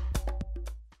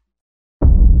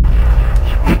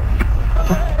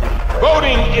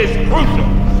 Voting is crucial,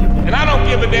 and I don't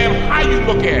give a damn how you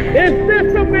look at it. Is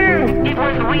this America? It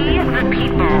was we, the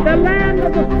people. The land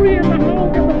of the free and the home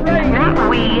of the brave. Not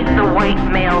we, the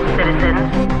white male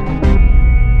citizens.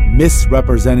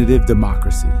 Misrepresentative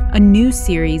Democracy. A new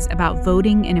series about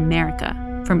voting in America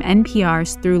from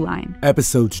NPR's Throughline.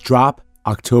 Episodes drop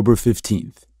October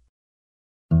 15th.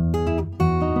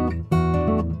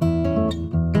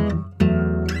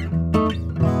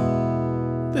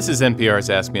 This is NPR's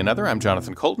Ask Me Another. I'm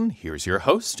Jonathan Colton. Here's your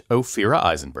host, Ophira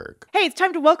Eisenberg. Hey, it's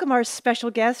time to welcome our special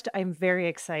guest. I'm very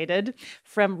excited.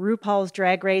 From RuPaul's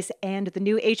Drag Race and the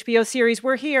new HBO series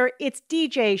We're Here, it's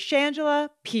DJ Shangela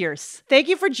Pierce. Thank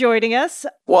you for joining us.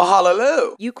 Well,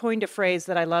 hallelujah. You coined a phrase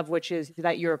that I love, which is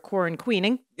that you're corn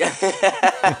queening.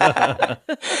 It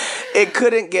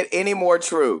couldn't get any more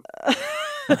true.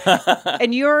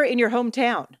 And you're in your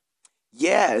hometown.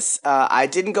 Yes, I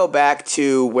didn't go back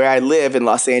to where I live in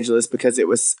Los Angeles because it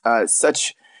was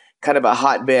such kind of a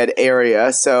hotbed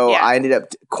area. So I ended up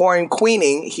corn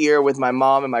queening here with my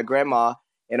mom and my grandma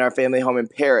in our family home in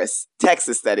Paris,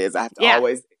 Texas, that is. I have to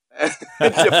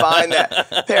define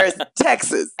that. Paris,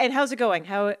 Texas. And how's it going?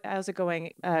 How's it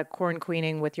going corn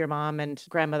queening with your mom and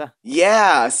grandmother?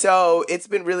 Yeah, so it's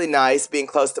been really nice being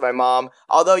close to my mom.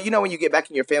 Although, when you get back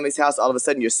in your family's house, all of a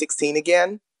sudden you're 16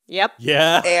 again. Yep.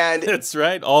 Yeah, and that's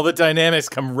right. All the dynamics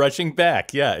come rushing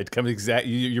back. Yeah, it comes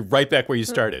exactly. You're right back where you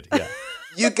started. Yeah.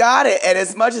 You got it. And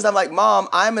as much as I'm like, Mom,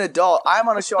 I'm an adult. I'm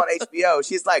on a show on HBO.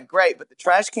 She's like, great, but the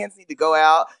trash cans need to go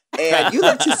out. And you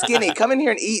look too skinny. Come in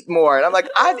here and eat more. And I'm like,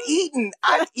 I've eaten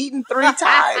 3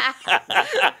 times.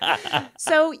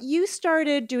 So you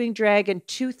started doing drag in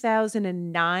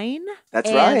 2009. That's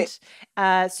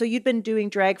right. So you'd been doing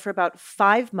drag for about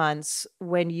 5 months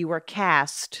when you were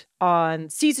cast on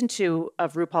season 2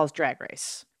 of RuPaul's Drag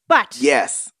Race. But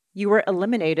yes, you were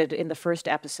eliminated in the first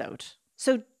episode.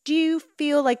 So do you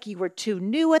feel like you were too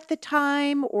new at the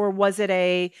time, or was it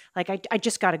I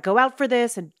just got to go out for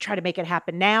this and try to make it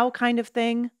happen now kind of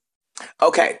thing?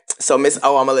 Okay, so Miss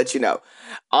O, I'm going to let you know.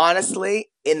 Honestly,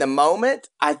 in the moment,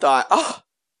 I thought,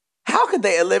 how could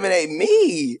they eliminate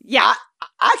me? Yeah.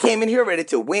 I came in here ready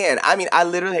to win. I mean, I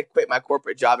literally had quit my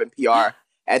corporate job in PR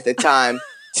at the time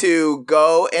to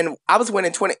go, and I was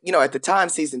winning at the time,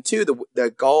 season 2, the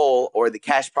goal or the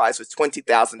cash prize was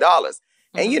 $20,000.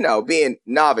 And, being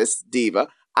novice diva,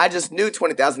 I just knew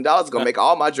 $20,000 was going to make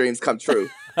all my dreams come true.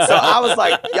 So I was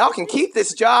like, y'all can keep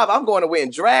this job. I'm going to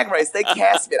win Drag Race. They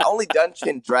cast me. I'd only done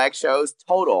 10 drag shows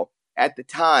total at the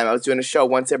time. I was doing a show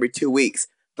once every 2 weeks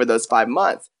for those 5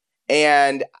 months.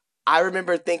 And I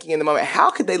remember thinking in the moment,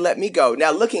 how could they let me go?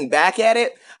 Now, looking back at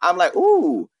it, I'm like,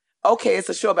 ooh, okay, it's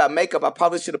a show about makeup. I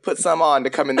probably should have put some on to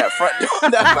come in that front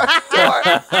door.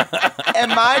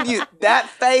 And mind you, that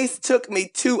face took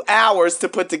me 2 hours to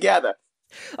put together.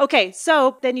 Okay,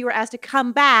 so then you were asked to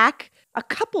come back a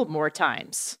couple more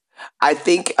times. I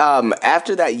think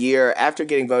after that year, after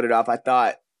getting voted off, I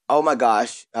thought, oh my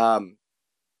gosh,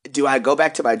 do I go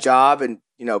back to my job and,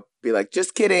 be like,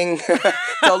 just kidding.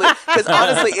 Because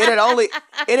honestly, it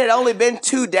had only been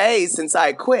 2 days since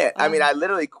I quit. I mean, I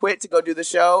literally quit to go do the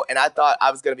show, and I thought I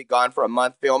was going to be gone for a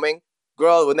month filming.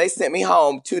 Girl, when they sent me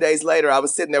home 2 days later, I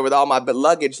was sitting there with all my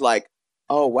luggage like,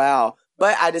 oh, wow.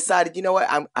 But I decided, you know what?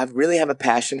 I really have a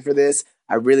passion for this.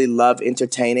 I really love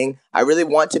entertaining. I really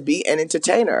want to be an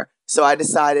entertainer. So I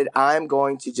decided I'm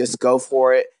going to just go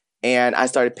for it. And I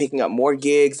started picking up more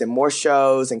gigs and more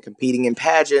shows and competing in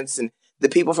pageants. And the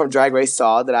people from Drag Race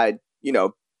saw that I,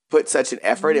 put such an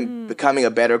effort in becoming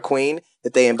a better queen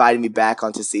that they invited me back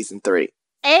onto season 3.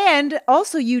 And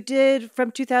also you did, from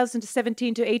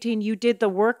 2017 to 18, you did the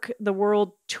Work the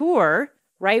World tour,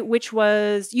 right? Which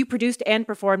was, you produced and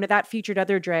performed, and that featured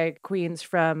other drag queens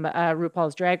from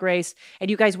RuPaul's Drag Race. And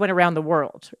you guys went around the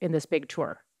world in this big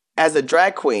tour. As a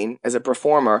drag queen, as a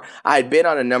performer, I had been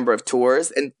on a number of tours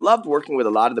and loved working with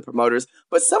a lot of the promoters,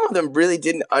 but some of them really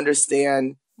didn't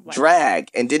understand drag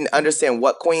and didn't understand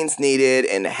what queens needed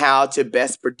and how to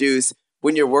best produce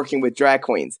when you're working with drag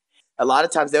queens. A lot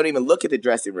of times they don't even look at the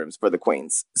dressing rooms for the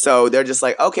queens. So they're just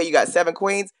like, okay, you got 7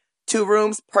 queens, 2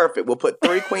 rooms, perfect. We'll put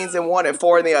 3 queens in one and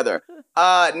 4 in the other.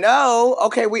 No,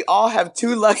 okay, we all have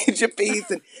 2 luggage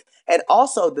apiece. And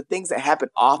also the things that happen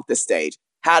off the stage,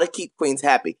 how to keep queens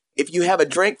happy. If you have a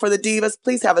drink for the divas,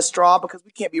 please have a straw because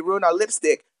we can't be ruining our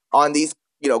lipstick on these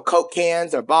Coke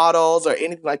cans or bottles or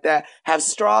anything like that. Have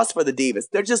straws for the divas.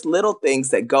 They're just little things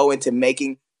that go into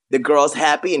making the girls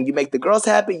happy, and you make the girls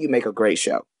happy, you make a great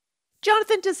show.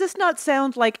 Jonathan, does this not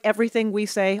sound like everything we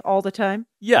say all the time?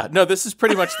 Yeah, no, this is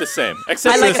pretty much the same.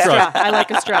 Except I like a straw. I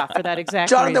like a straw for that exact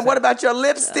Jonathan, reason. What about your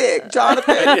lipstick?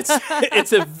 Jonathan.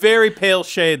 It's a very pale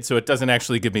shade, so it doesn't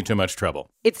actually give me too much trouble.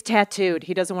 It's tattooed.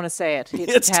 He doesn't want to say it.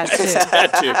 It's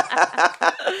tattooed.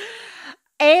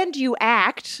 And you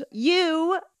act.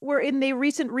 You were in the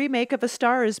recent remake of A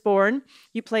Star is Born.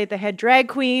 You played the head drag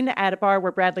queen at a bar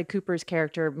where Bradley Cooper's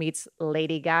character meets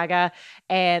Lady Gaga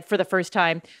and for the first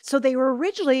time. So they were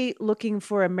originally looking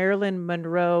for a Marilyn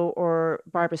Monroe or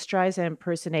Barbra Streisand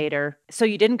impersonator. So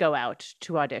you didn't go out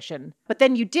to audition. But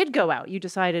then you did go out. You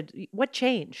decided, what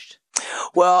changed?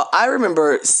 Well, I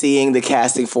remember seeing the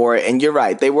casting for it, and you're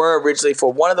right. They were originally,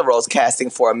 for one of the roles, casting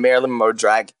for a Marilyn Monroe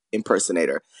drag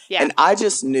impersonator. Yeah. And I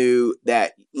just knew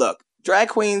that, look, drag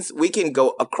queens, we can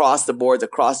go across the boards,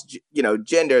 across,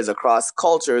 genders, across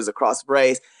cultures, across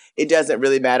race. It doesn't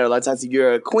really matter. A lot of times if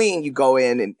you're a queen, you go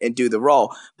in and do the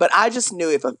role. But I just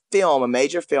knew if a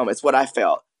major film, it's what I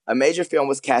felt. A major film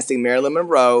was casting Marilyn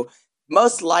Monroe.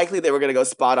 Most likely they were going to go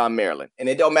spot on Marilyn. And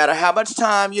it don't matter how much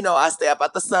time, I stay up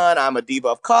at the sun. I'm a diva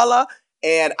of color.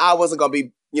 And I wasn't going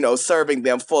to be, serving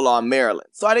them full on Marilyn.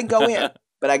 So I didn't go in.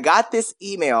 But I got this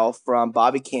email from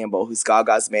Bobby Campbell, who's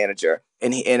Gaga's manager.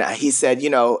 And he said,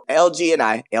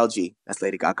 LG, that's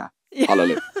Lady Gaga.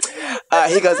 Hallelujah.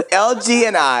 He goes, LG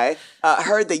and I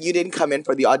heard that you didn't come in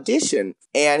for the audition.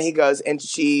 And he goes, and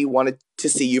she wanted to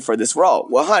see you for this role.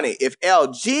 Well, honey, if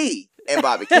LG and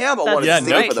Bobby Campbell wanted to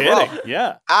see me for the role,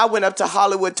 I went up to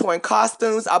Hollywood Toy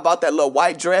Costumes. I bought that little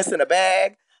white dress in a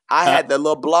bag. I had the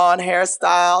little blonde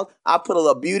hairstyle. I put a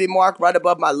little beauty mark right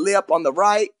above my lip on the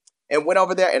right and went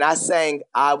over there and I sang,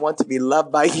 I Want to Be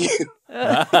Loved by You.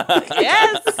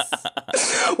 Yes.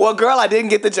 Well, girl, I didn't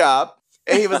get the job.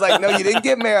 And he was like, no, you didn't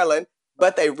get Marilyn.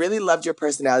 But they really loved your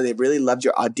personality. They really loved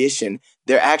your audition.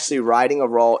 They're actually writing a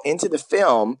role into the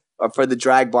film for the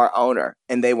drag bar owner.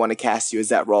 And they want to cast you as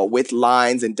that role with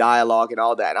lines and dialogue and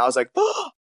all that. And I was like, oh.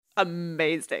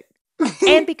 Amazing.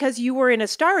 And because you were in A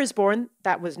Star Is Born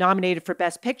that was nominated for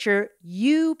Best Picture,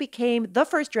 you became the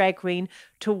first drag queen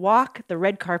to walk the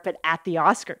red carpet at the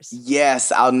Oscars.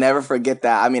 Yes, I'll never forget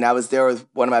that. I mean, I was there with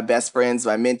one of my best friends,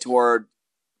 my mentor,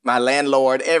 my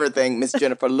landlord, everything, Miss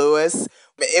Jennifer Lewis.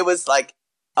 It was like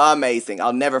amazing.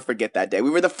 I'll never forget that day. We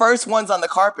were the first ones on the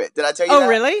carpet. Did I tell you that? Oh,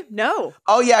 really? No.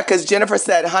 Oh, yeah, because Jennifer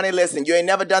said, honey, listen, you ain't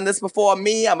never done this before.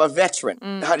 Me, I'm a veteran.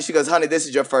 Honey, she goes, honey, this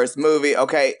is your first movie,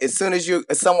 okay? As soon as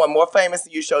someone more famous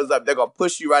than you shows up, they're going to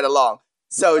push you right along.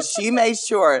 So she made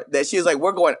sure that she was like,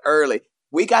 we're going early.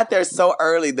 We got there so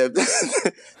early, the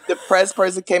press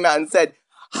person came out and said,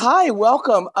 hi,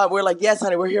 welcome. We're like, yes,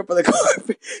 honey, we're here for the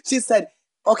carpet. She said,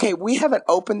 okay, we haven't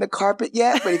opened the carpet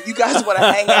yet, but if you guys want to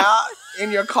hang out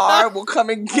in your car, we'll come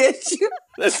and get you.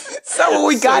 So when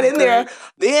we got in there,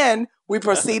 then we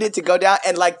proceeded to go down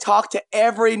and like talk to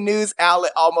every news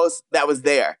outlet almost that was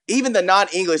there, even the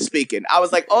non-English speaking. I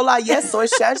was like, hola, yes, soy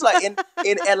Shangela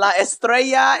en la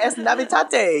estrella es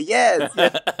Navidade. Yes.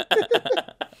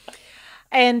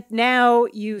 And now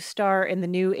you star in the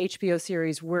new HBO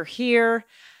series, We're Here.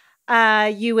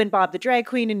 You and Bob the Drag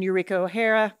Queen and Eureka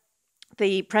O'Hara.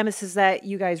 The premise is that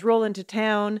you guys roll into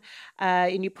town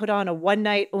and you put on a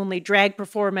one-night-only drag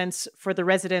performance for the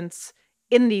residents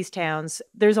in these towns.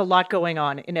 There's a lot going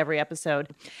on in every episode.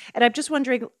 And I'm just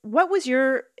wondering, what was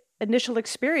your initial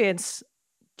experience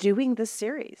doing this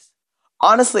series?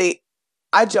 Honestly,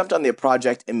 I jumped on the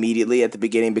project immediately at the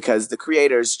beginning because the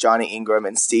creators, Johnny Ingram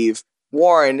and Steve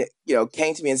Warren,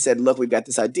 came to me and said, look, we've got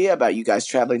this idea about you guys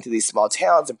traveling to these small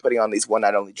towns and putting on these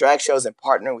one-night-only drag shows and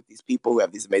partnering with these people who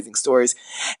have these amazing stories.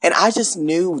 And I just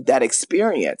knew that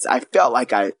experience. I felt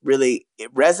like it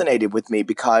resonated with me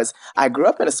because I grew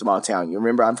up in a small town. You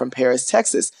remember, I'm from Paris,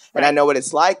 Texas. And I know what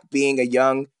it's like being a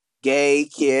young gay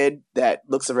kid that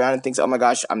looks around and thinks, oh my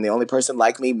gosh, I'm the only person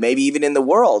like me, maybe even in the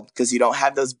world, because you don't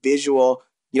have those visual,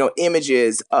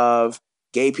 images of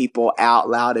gay people out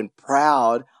loud and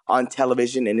proud on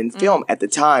television and in film at the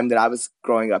time that I was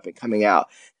growing up and coming out.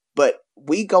 But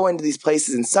we go into these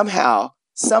places and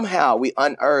somehow we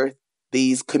unearth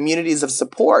these communities of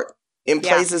support in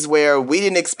places where we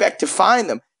didn't expect to find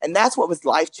them. And that's what was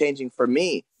life-changing for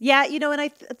me. Yeah,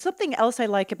 and something else I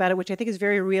like about it, which I think is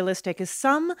very realistic, is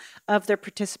some of their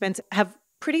participants have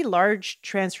pretty large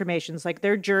transformations. Like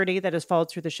their journey that has followed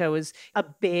through the show is a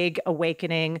big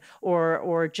awakening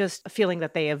or just a feeling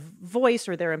that they have voice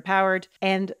or they're empowered.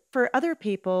 And for other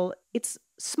people, it's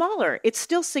smaller. It's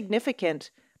still significant,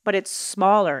 but it's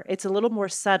smaller. It's a little more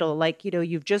subtle. Like,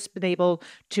 you've just been able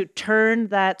to turn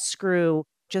that screw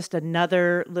just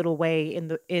another little way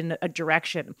in a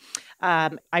direction. I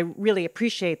really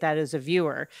appreciate that as a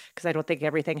viewer, because I don't think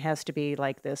everything has to be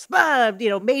like this,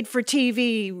 made for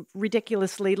TV,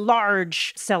 ridiculously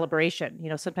large celebration.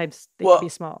 Sometimes they can be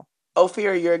small.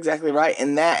 Ophira, you're exactly right.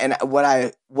 And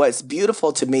what's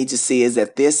beautiful to me to see is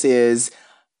that this is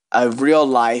a real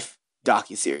life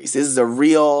docuseries. This is a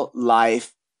real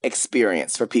life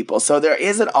experience for people. So there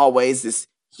isn't always this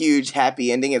huge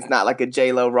happy ending. It's not like a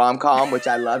J-Lo rom-com, which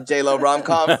I love J-Lo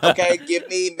rom-coms. Okay, give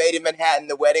me Made in Manhattan,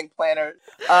 The Wedding Planner.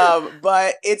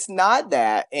 But it's not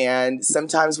that. And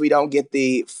sometimes we don't get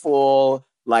the full,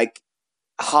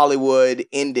 Hollywood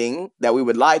ending that we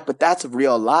would like, but that's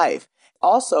real life.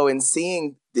 Also, in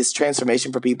seeing this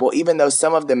transformation for people, even though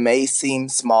some of them may seem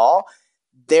small,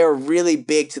 they're really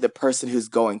big to the person who's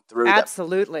going through them.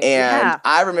 Absolutely. And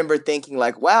I remember thinking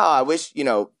wow, I wish,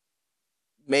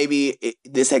 maybe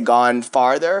this had gone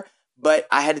farther, but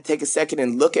I had to take a second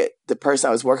and look at the person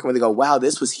I was working with and go, wow,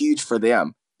 this was huge for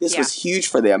them. This was huge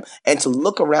for them. And to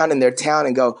look around in their town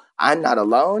and go, I'm not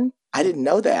alone. I didn't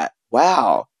know that.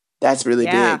 Wow. That's really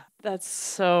big. That's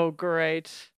so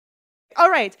great. All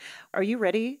right. Are you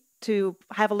ready to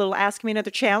have a little Ask Me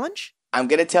Another challenge? I'm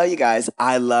going to tell you guys,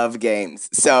 I love games.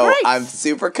 So Great. I'm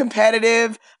super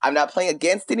competitive. I'm not playing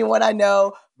against anyone I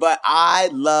know, but I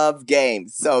love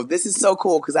games. So this is so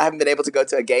cool because I haven't been able to go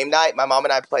to a game night. My mom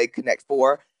and I play Connect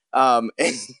 4 a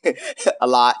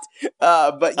lot.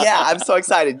 But yeah, I'm so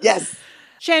excited. Yes.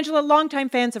 Shangela, longtime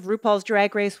fans of RuPaul's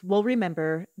Drag Race will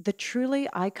remember the truly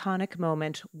iconic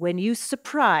moment when you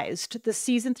surprised the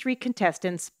season 3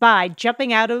 contestants by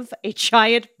jumping out of a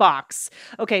giant box.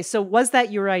 Okay, so was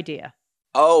that your idea?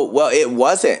 Oh, well, it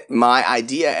wasn't my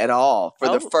idea at all. For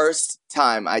the first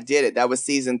time I did it, that was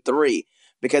season 3.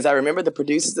 Because I remember the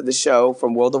producers of the show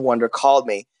from World of Wonder called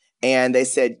me and they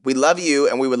said, we love you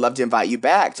and we would love to invite you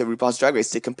back to RuPaul's Drag Race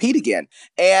to compete again.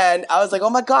 And I was like, oh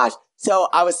my gosh. So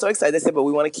I was so excited. They said, but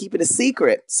we want to keep it a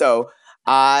secret. So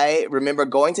I remember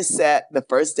going to set the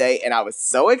first day and I was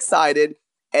so excited.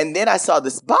 And then I saw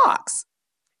this box.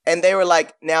 And they were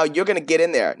like, now you're going to get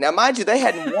in there. Now, mind you, they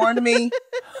hadn't warned me,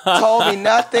 told me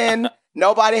nothing.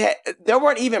 There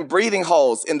weren't even breathing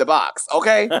holes in the box,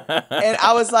 okay? And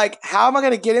I was like, how am I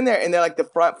going to get in there? And they're like, the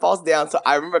front falls down. So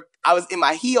I remember I was in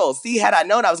my heels. See, had I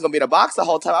known I was going to be in a box the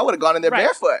whole time, I would have gone in there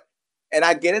barefoot. And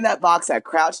I get in that box, I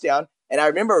crouch down, and I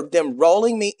remember them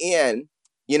rolling me in.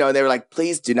 You know, they were like,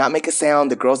 please do not make a sound.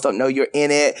 The girls don't know you're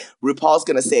in it. RuPaul's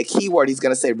going to say a keyword. He's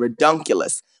going to say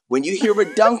redunculous. When you hear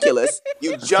redunculous,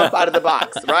 you jump out of the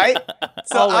box, right?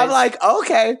 So Always. I'm like,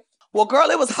 okay. Well, girl,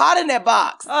 it was hot in that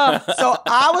box. So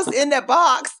I was in that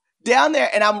box down there,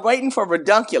 and I'm waiting for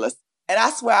redunculous. And I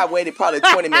swear I waited probably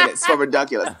 20 minutes for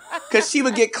redunculous. Because she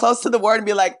would get close to the word and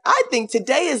be like, I think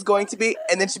today is going to be...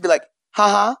 And then she'd be like,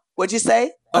 what'd you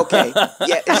say? Okay.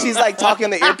 Yeah. And she's like talking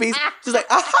in the earpiece. She's like,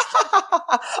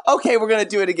 okay, we're going to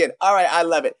do it again. All right, I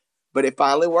love it. But it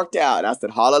finally worked out. And I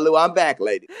said, hallelujah, I'm back,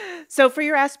 lady. So for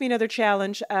your Ask Me Another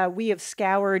challenge, we have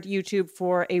scoured YouTube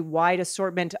for a wide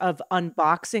assortment of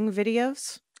unboxing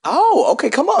videos. Oh, okay.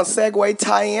 Come on, segue,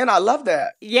 tie in. I love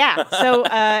that. Yeah. So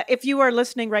if you are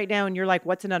listening right now and you're like,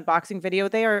 what's an unboxing video?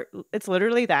 It's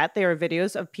literally that. They are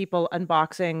videos of people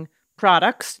unboxing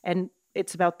products. And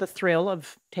it's about the thrill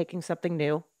of taking something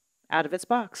new out of its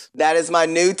box. That is my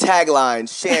new tagline,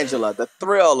 Shangela, the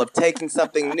thrill of taking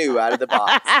something new out of the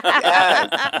box.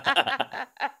 Yes.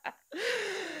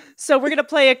 So we're going to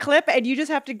play a clip and you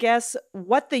just have to guess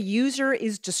what the user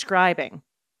is describing.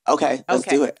 Okay, let's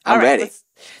do it. I'm ready.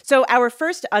 So our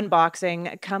first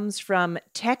unboxing comes from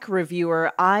tech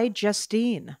reviewer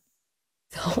iJustine.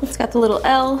 It's got the little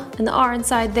L and the R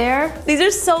inside there. These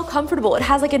are so comfortable. It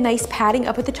has like a nice padding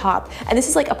up at the top, and this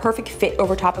is like a perfect fit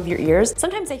over top of your ears.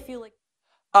 Sometimes I feel like...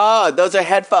 Oh, those are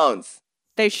headphones.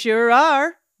 They sure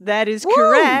are. That is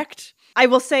correct. I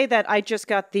will say that I just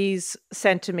got these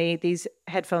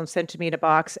headphones sent to me in a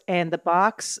box, and the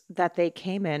box that they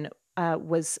came in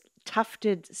was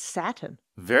tufted satin.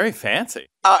 Very fancy.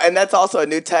 And that's also a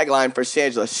new tagline for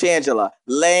Shangela. Shangela,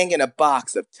 laying in a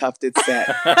box of tufted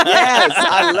satin. Yes,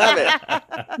 I love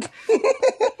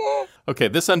it. Okay,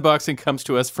 this unboxing comes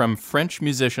to us from French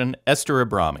musician Esther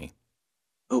Abrami.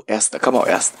 Oh, Esther. Come on,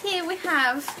 Esther. Here we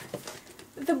have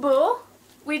the bow,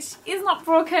 which is not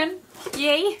broken.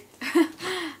 Yay.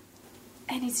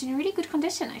 And it's in really good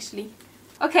condition, actually.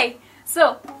 Okay,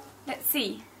 so let's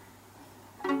see.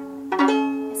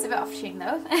 It's a bit off tune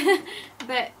though,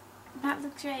 but that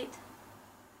looks great.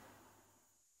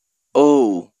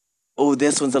 Oh,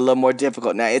 this one's a little more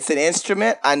difficult. Now, it's an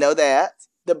instrument. I know that.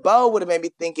 The bow would have made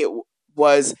me think it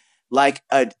was like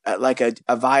a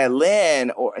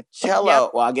violin or a cello.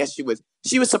 Yep. Well, I guess she was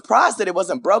surprised that it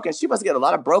wasn't broken. She must get a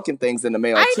lot of broken things in the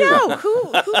mail, too. I know.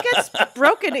 Who gets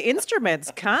broken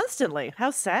instruments constantly? How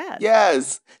sad.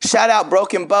 Yes. Shout out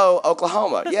Broken Bow,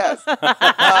 Oklahoma. Yes.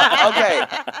 Okay.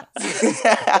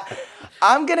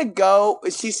 I'm going to go.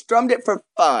 She strummed it for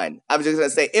fun. I'm just going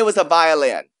to say it was a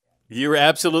violin. You're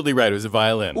absolutely right. It was a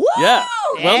violin. Woo! Yeah.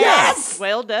 Well yes.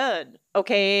 Well done.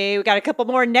 Okay, we got a couple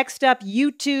more. Next up,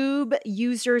 YouTube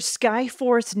user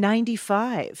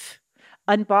Skyforce95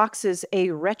 unboxes a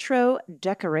retro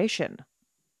decoration.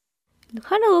 It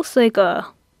kind of looks like a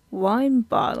wine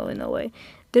bottle in a way.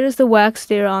 There's the wax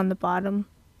there on the bottom,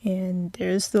 and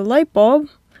there's the light bulb.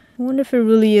 I wonder if it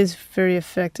really is very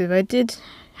effective. I did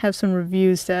have some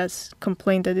reviews that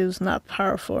complained that it was not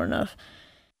powerful enough.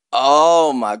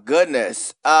 Oh my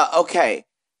goodness. Okay,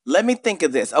 let me think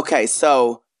of this. Okay,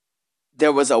 so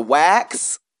there was a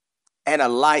wax and a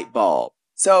light bulb.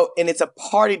 So, and it's a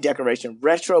party decoration,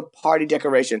 retro party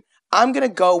decoration. I'm going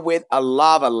to go with a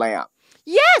lava lamp.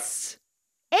 Yes!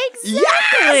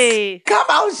 Exactly! Yes! Come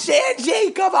on,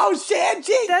 Shanji! Come on,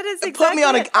 Shanji! That is exactly Put me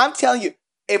on I'm telling you,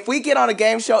 if we get on a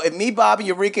game show, if me, Bob, and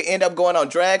Eureka end up going on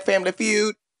Drag Family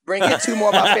Feud, Bring in 2 more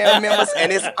of my family members,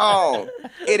 and it's on.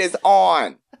 It is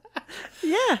on.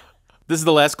 Yeah. This is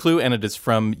the last clue, and it is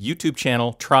from YouTube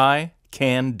channel Try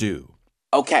Can Do.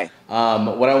 Okay.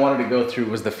 What I wanted to go through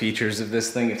was the features of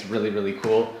this thing. It's really, really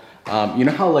cool. You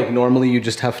know how like normally you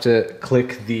just have to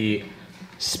click the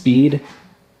speed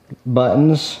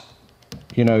buttons,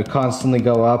 you know, constantly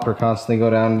go up or constantly go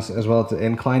down as well as the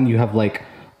incline? You have like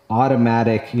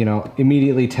automatic, you know,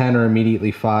 immediately 10 or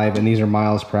immediately 5, and these are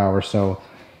miles per hour, so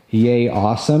yay,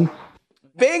 awesome.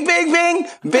 Bing, bing, bing,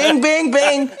 bing, bing,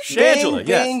 bing, Shangela, bing,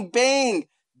 yes. bing, bing.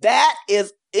 That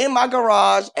is in my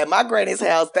garage at my granny's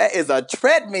house. That is a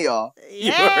treadmill.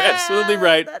 You are absolutely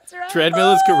right. That's right.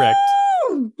 Treadmill is correct.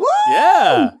 Woo!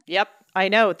 Yeah. Yep. I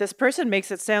know. This person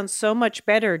makes it sound so much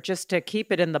better just to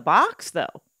keep it in the box,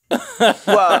 though.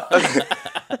 Well,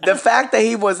 the fact that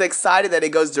he was excited that it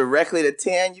goes directly to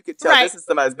 10, you could tell this is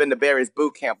somebody who's been to Barry's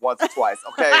boot camp once or twice,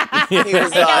 okay? He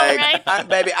was like,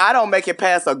 baby, I don't make it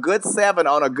past a good 7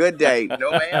 on a good day.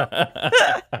 No,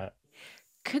 ma'am.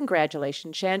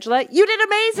 Congratulations, Shangela. You did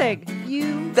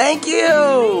amazing. Thank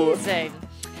you. Amazing.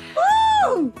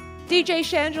 Woo! DJ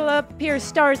Shangela Pierce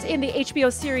stars in the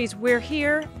HBO series We're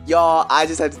Here. Y'all, I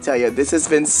just have to tell you, this has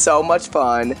been so much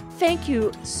fun. Thank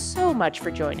you so much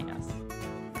for joining us.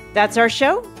 That's our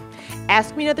show.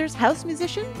 Ask Me Another's house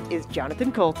musician is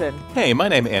Jonathan Colton. Hey, my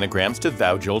name anagrams to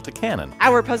Thou Joel to Cannon.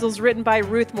 Our puzzle's written by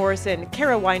Ruth Morrison,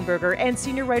 Kara Weinberger, and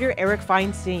senior writer Eric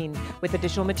Feinstein, with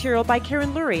additional material by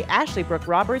Karen Lurie, Ashley Brooke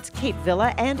Roberts, Kate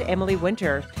Villa, and Emily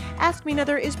Winter. Ask Me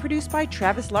Another is produced by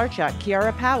Travis Larchuk,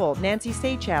 Kiara Powell, Nancy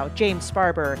Sachow, James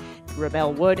Sparber,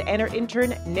 Rebel Wood, and our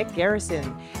intern, Nick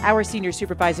Garrison. Our senior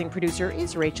supervising producer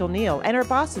is Rachel Neal, and our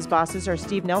bosses are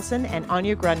Steve Nelson and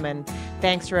Anya Grunman.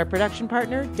 Thanks to our production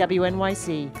partner,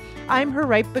 WNYC. I'm her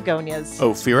ripe begonias.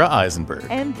 Ophira Eisenberg.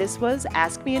 And this was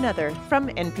Ask Me Another from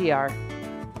NPR.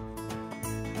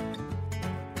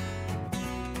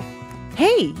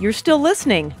 Hey, you're still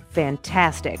listening.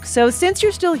 Fantastic. So since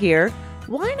you're still here,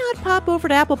 why not pop over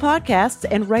to Apple Podcasts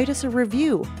and write us a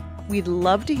review? We'd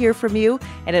love to hear from you,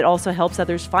 and it also helps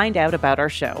others find out about our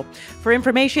show. For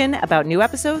information about new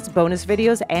episodes, bonus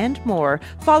videos, and more,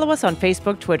 follow us on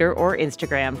Facebook, Twitter, or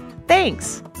Instagram.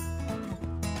 Thanks!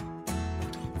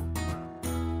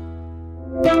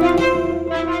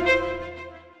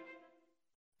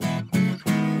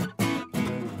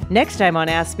 Next time on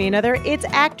Ask Me Another, it's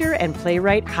actor and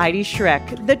playwright Heidi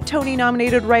Schreck. The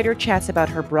Tony-nominated writer chats about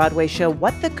her Broadway show,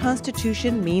 What the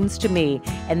Constitution Means to Me,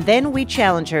 and then we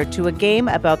challenge her to a game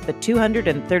about the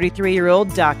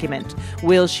 233-year-old document.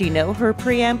 Will she know her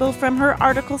preamble from her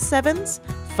Article 7s?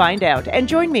 Find out and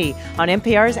join me on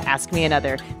NPR's Ask Me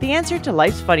Another, the answer to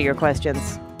life's funnier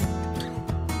questions.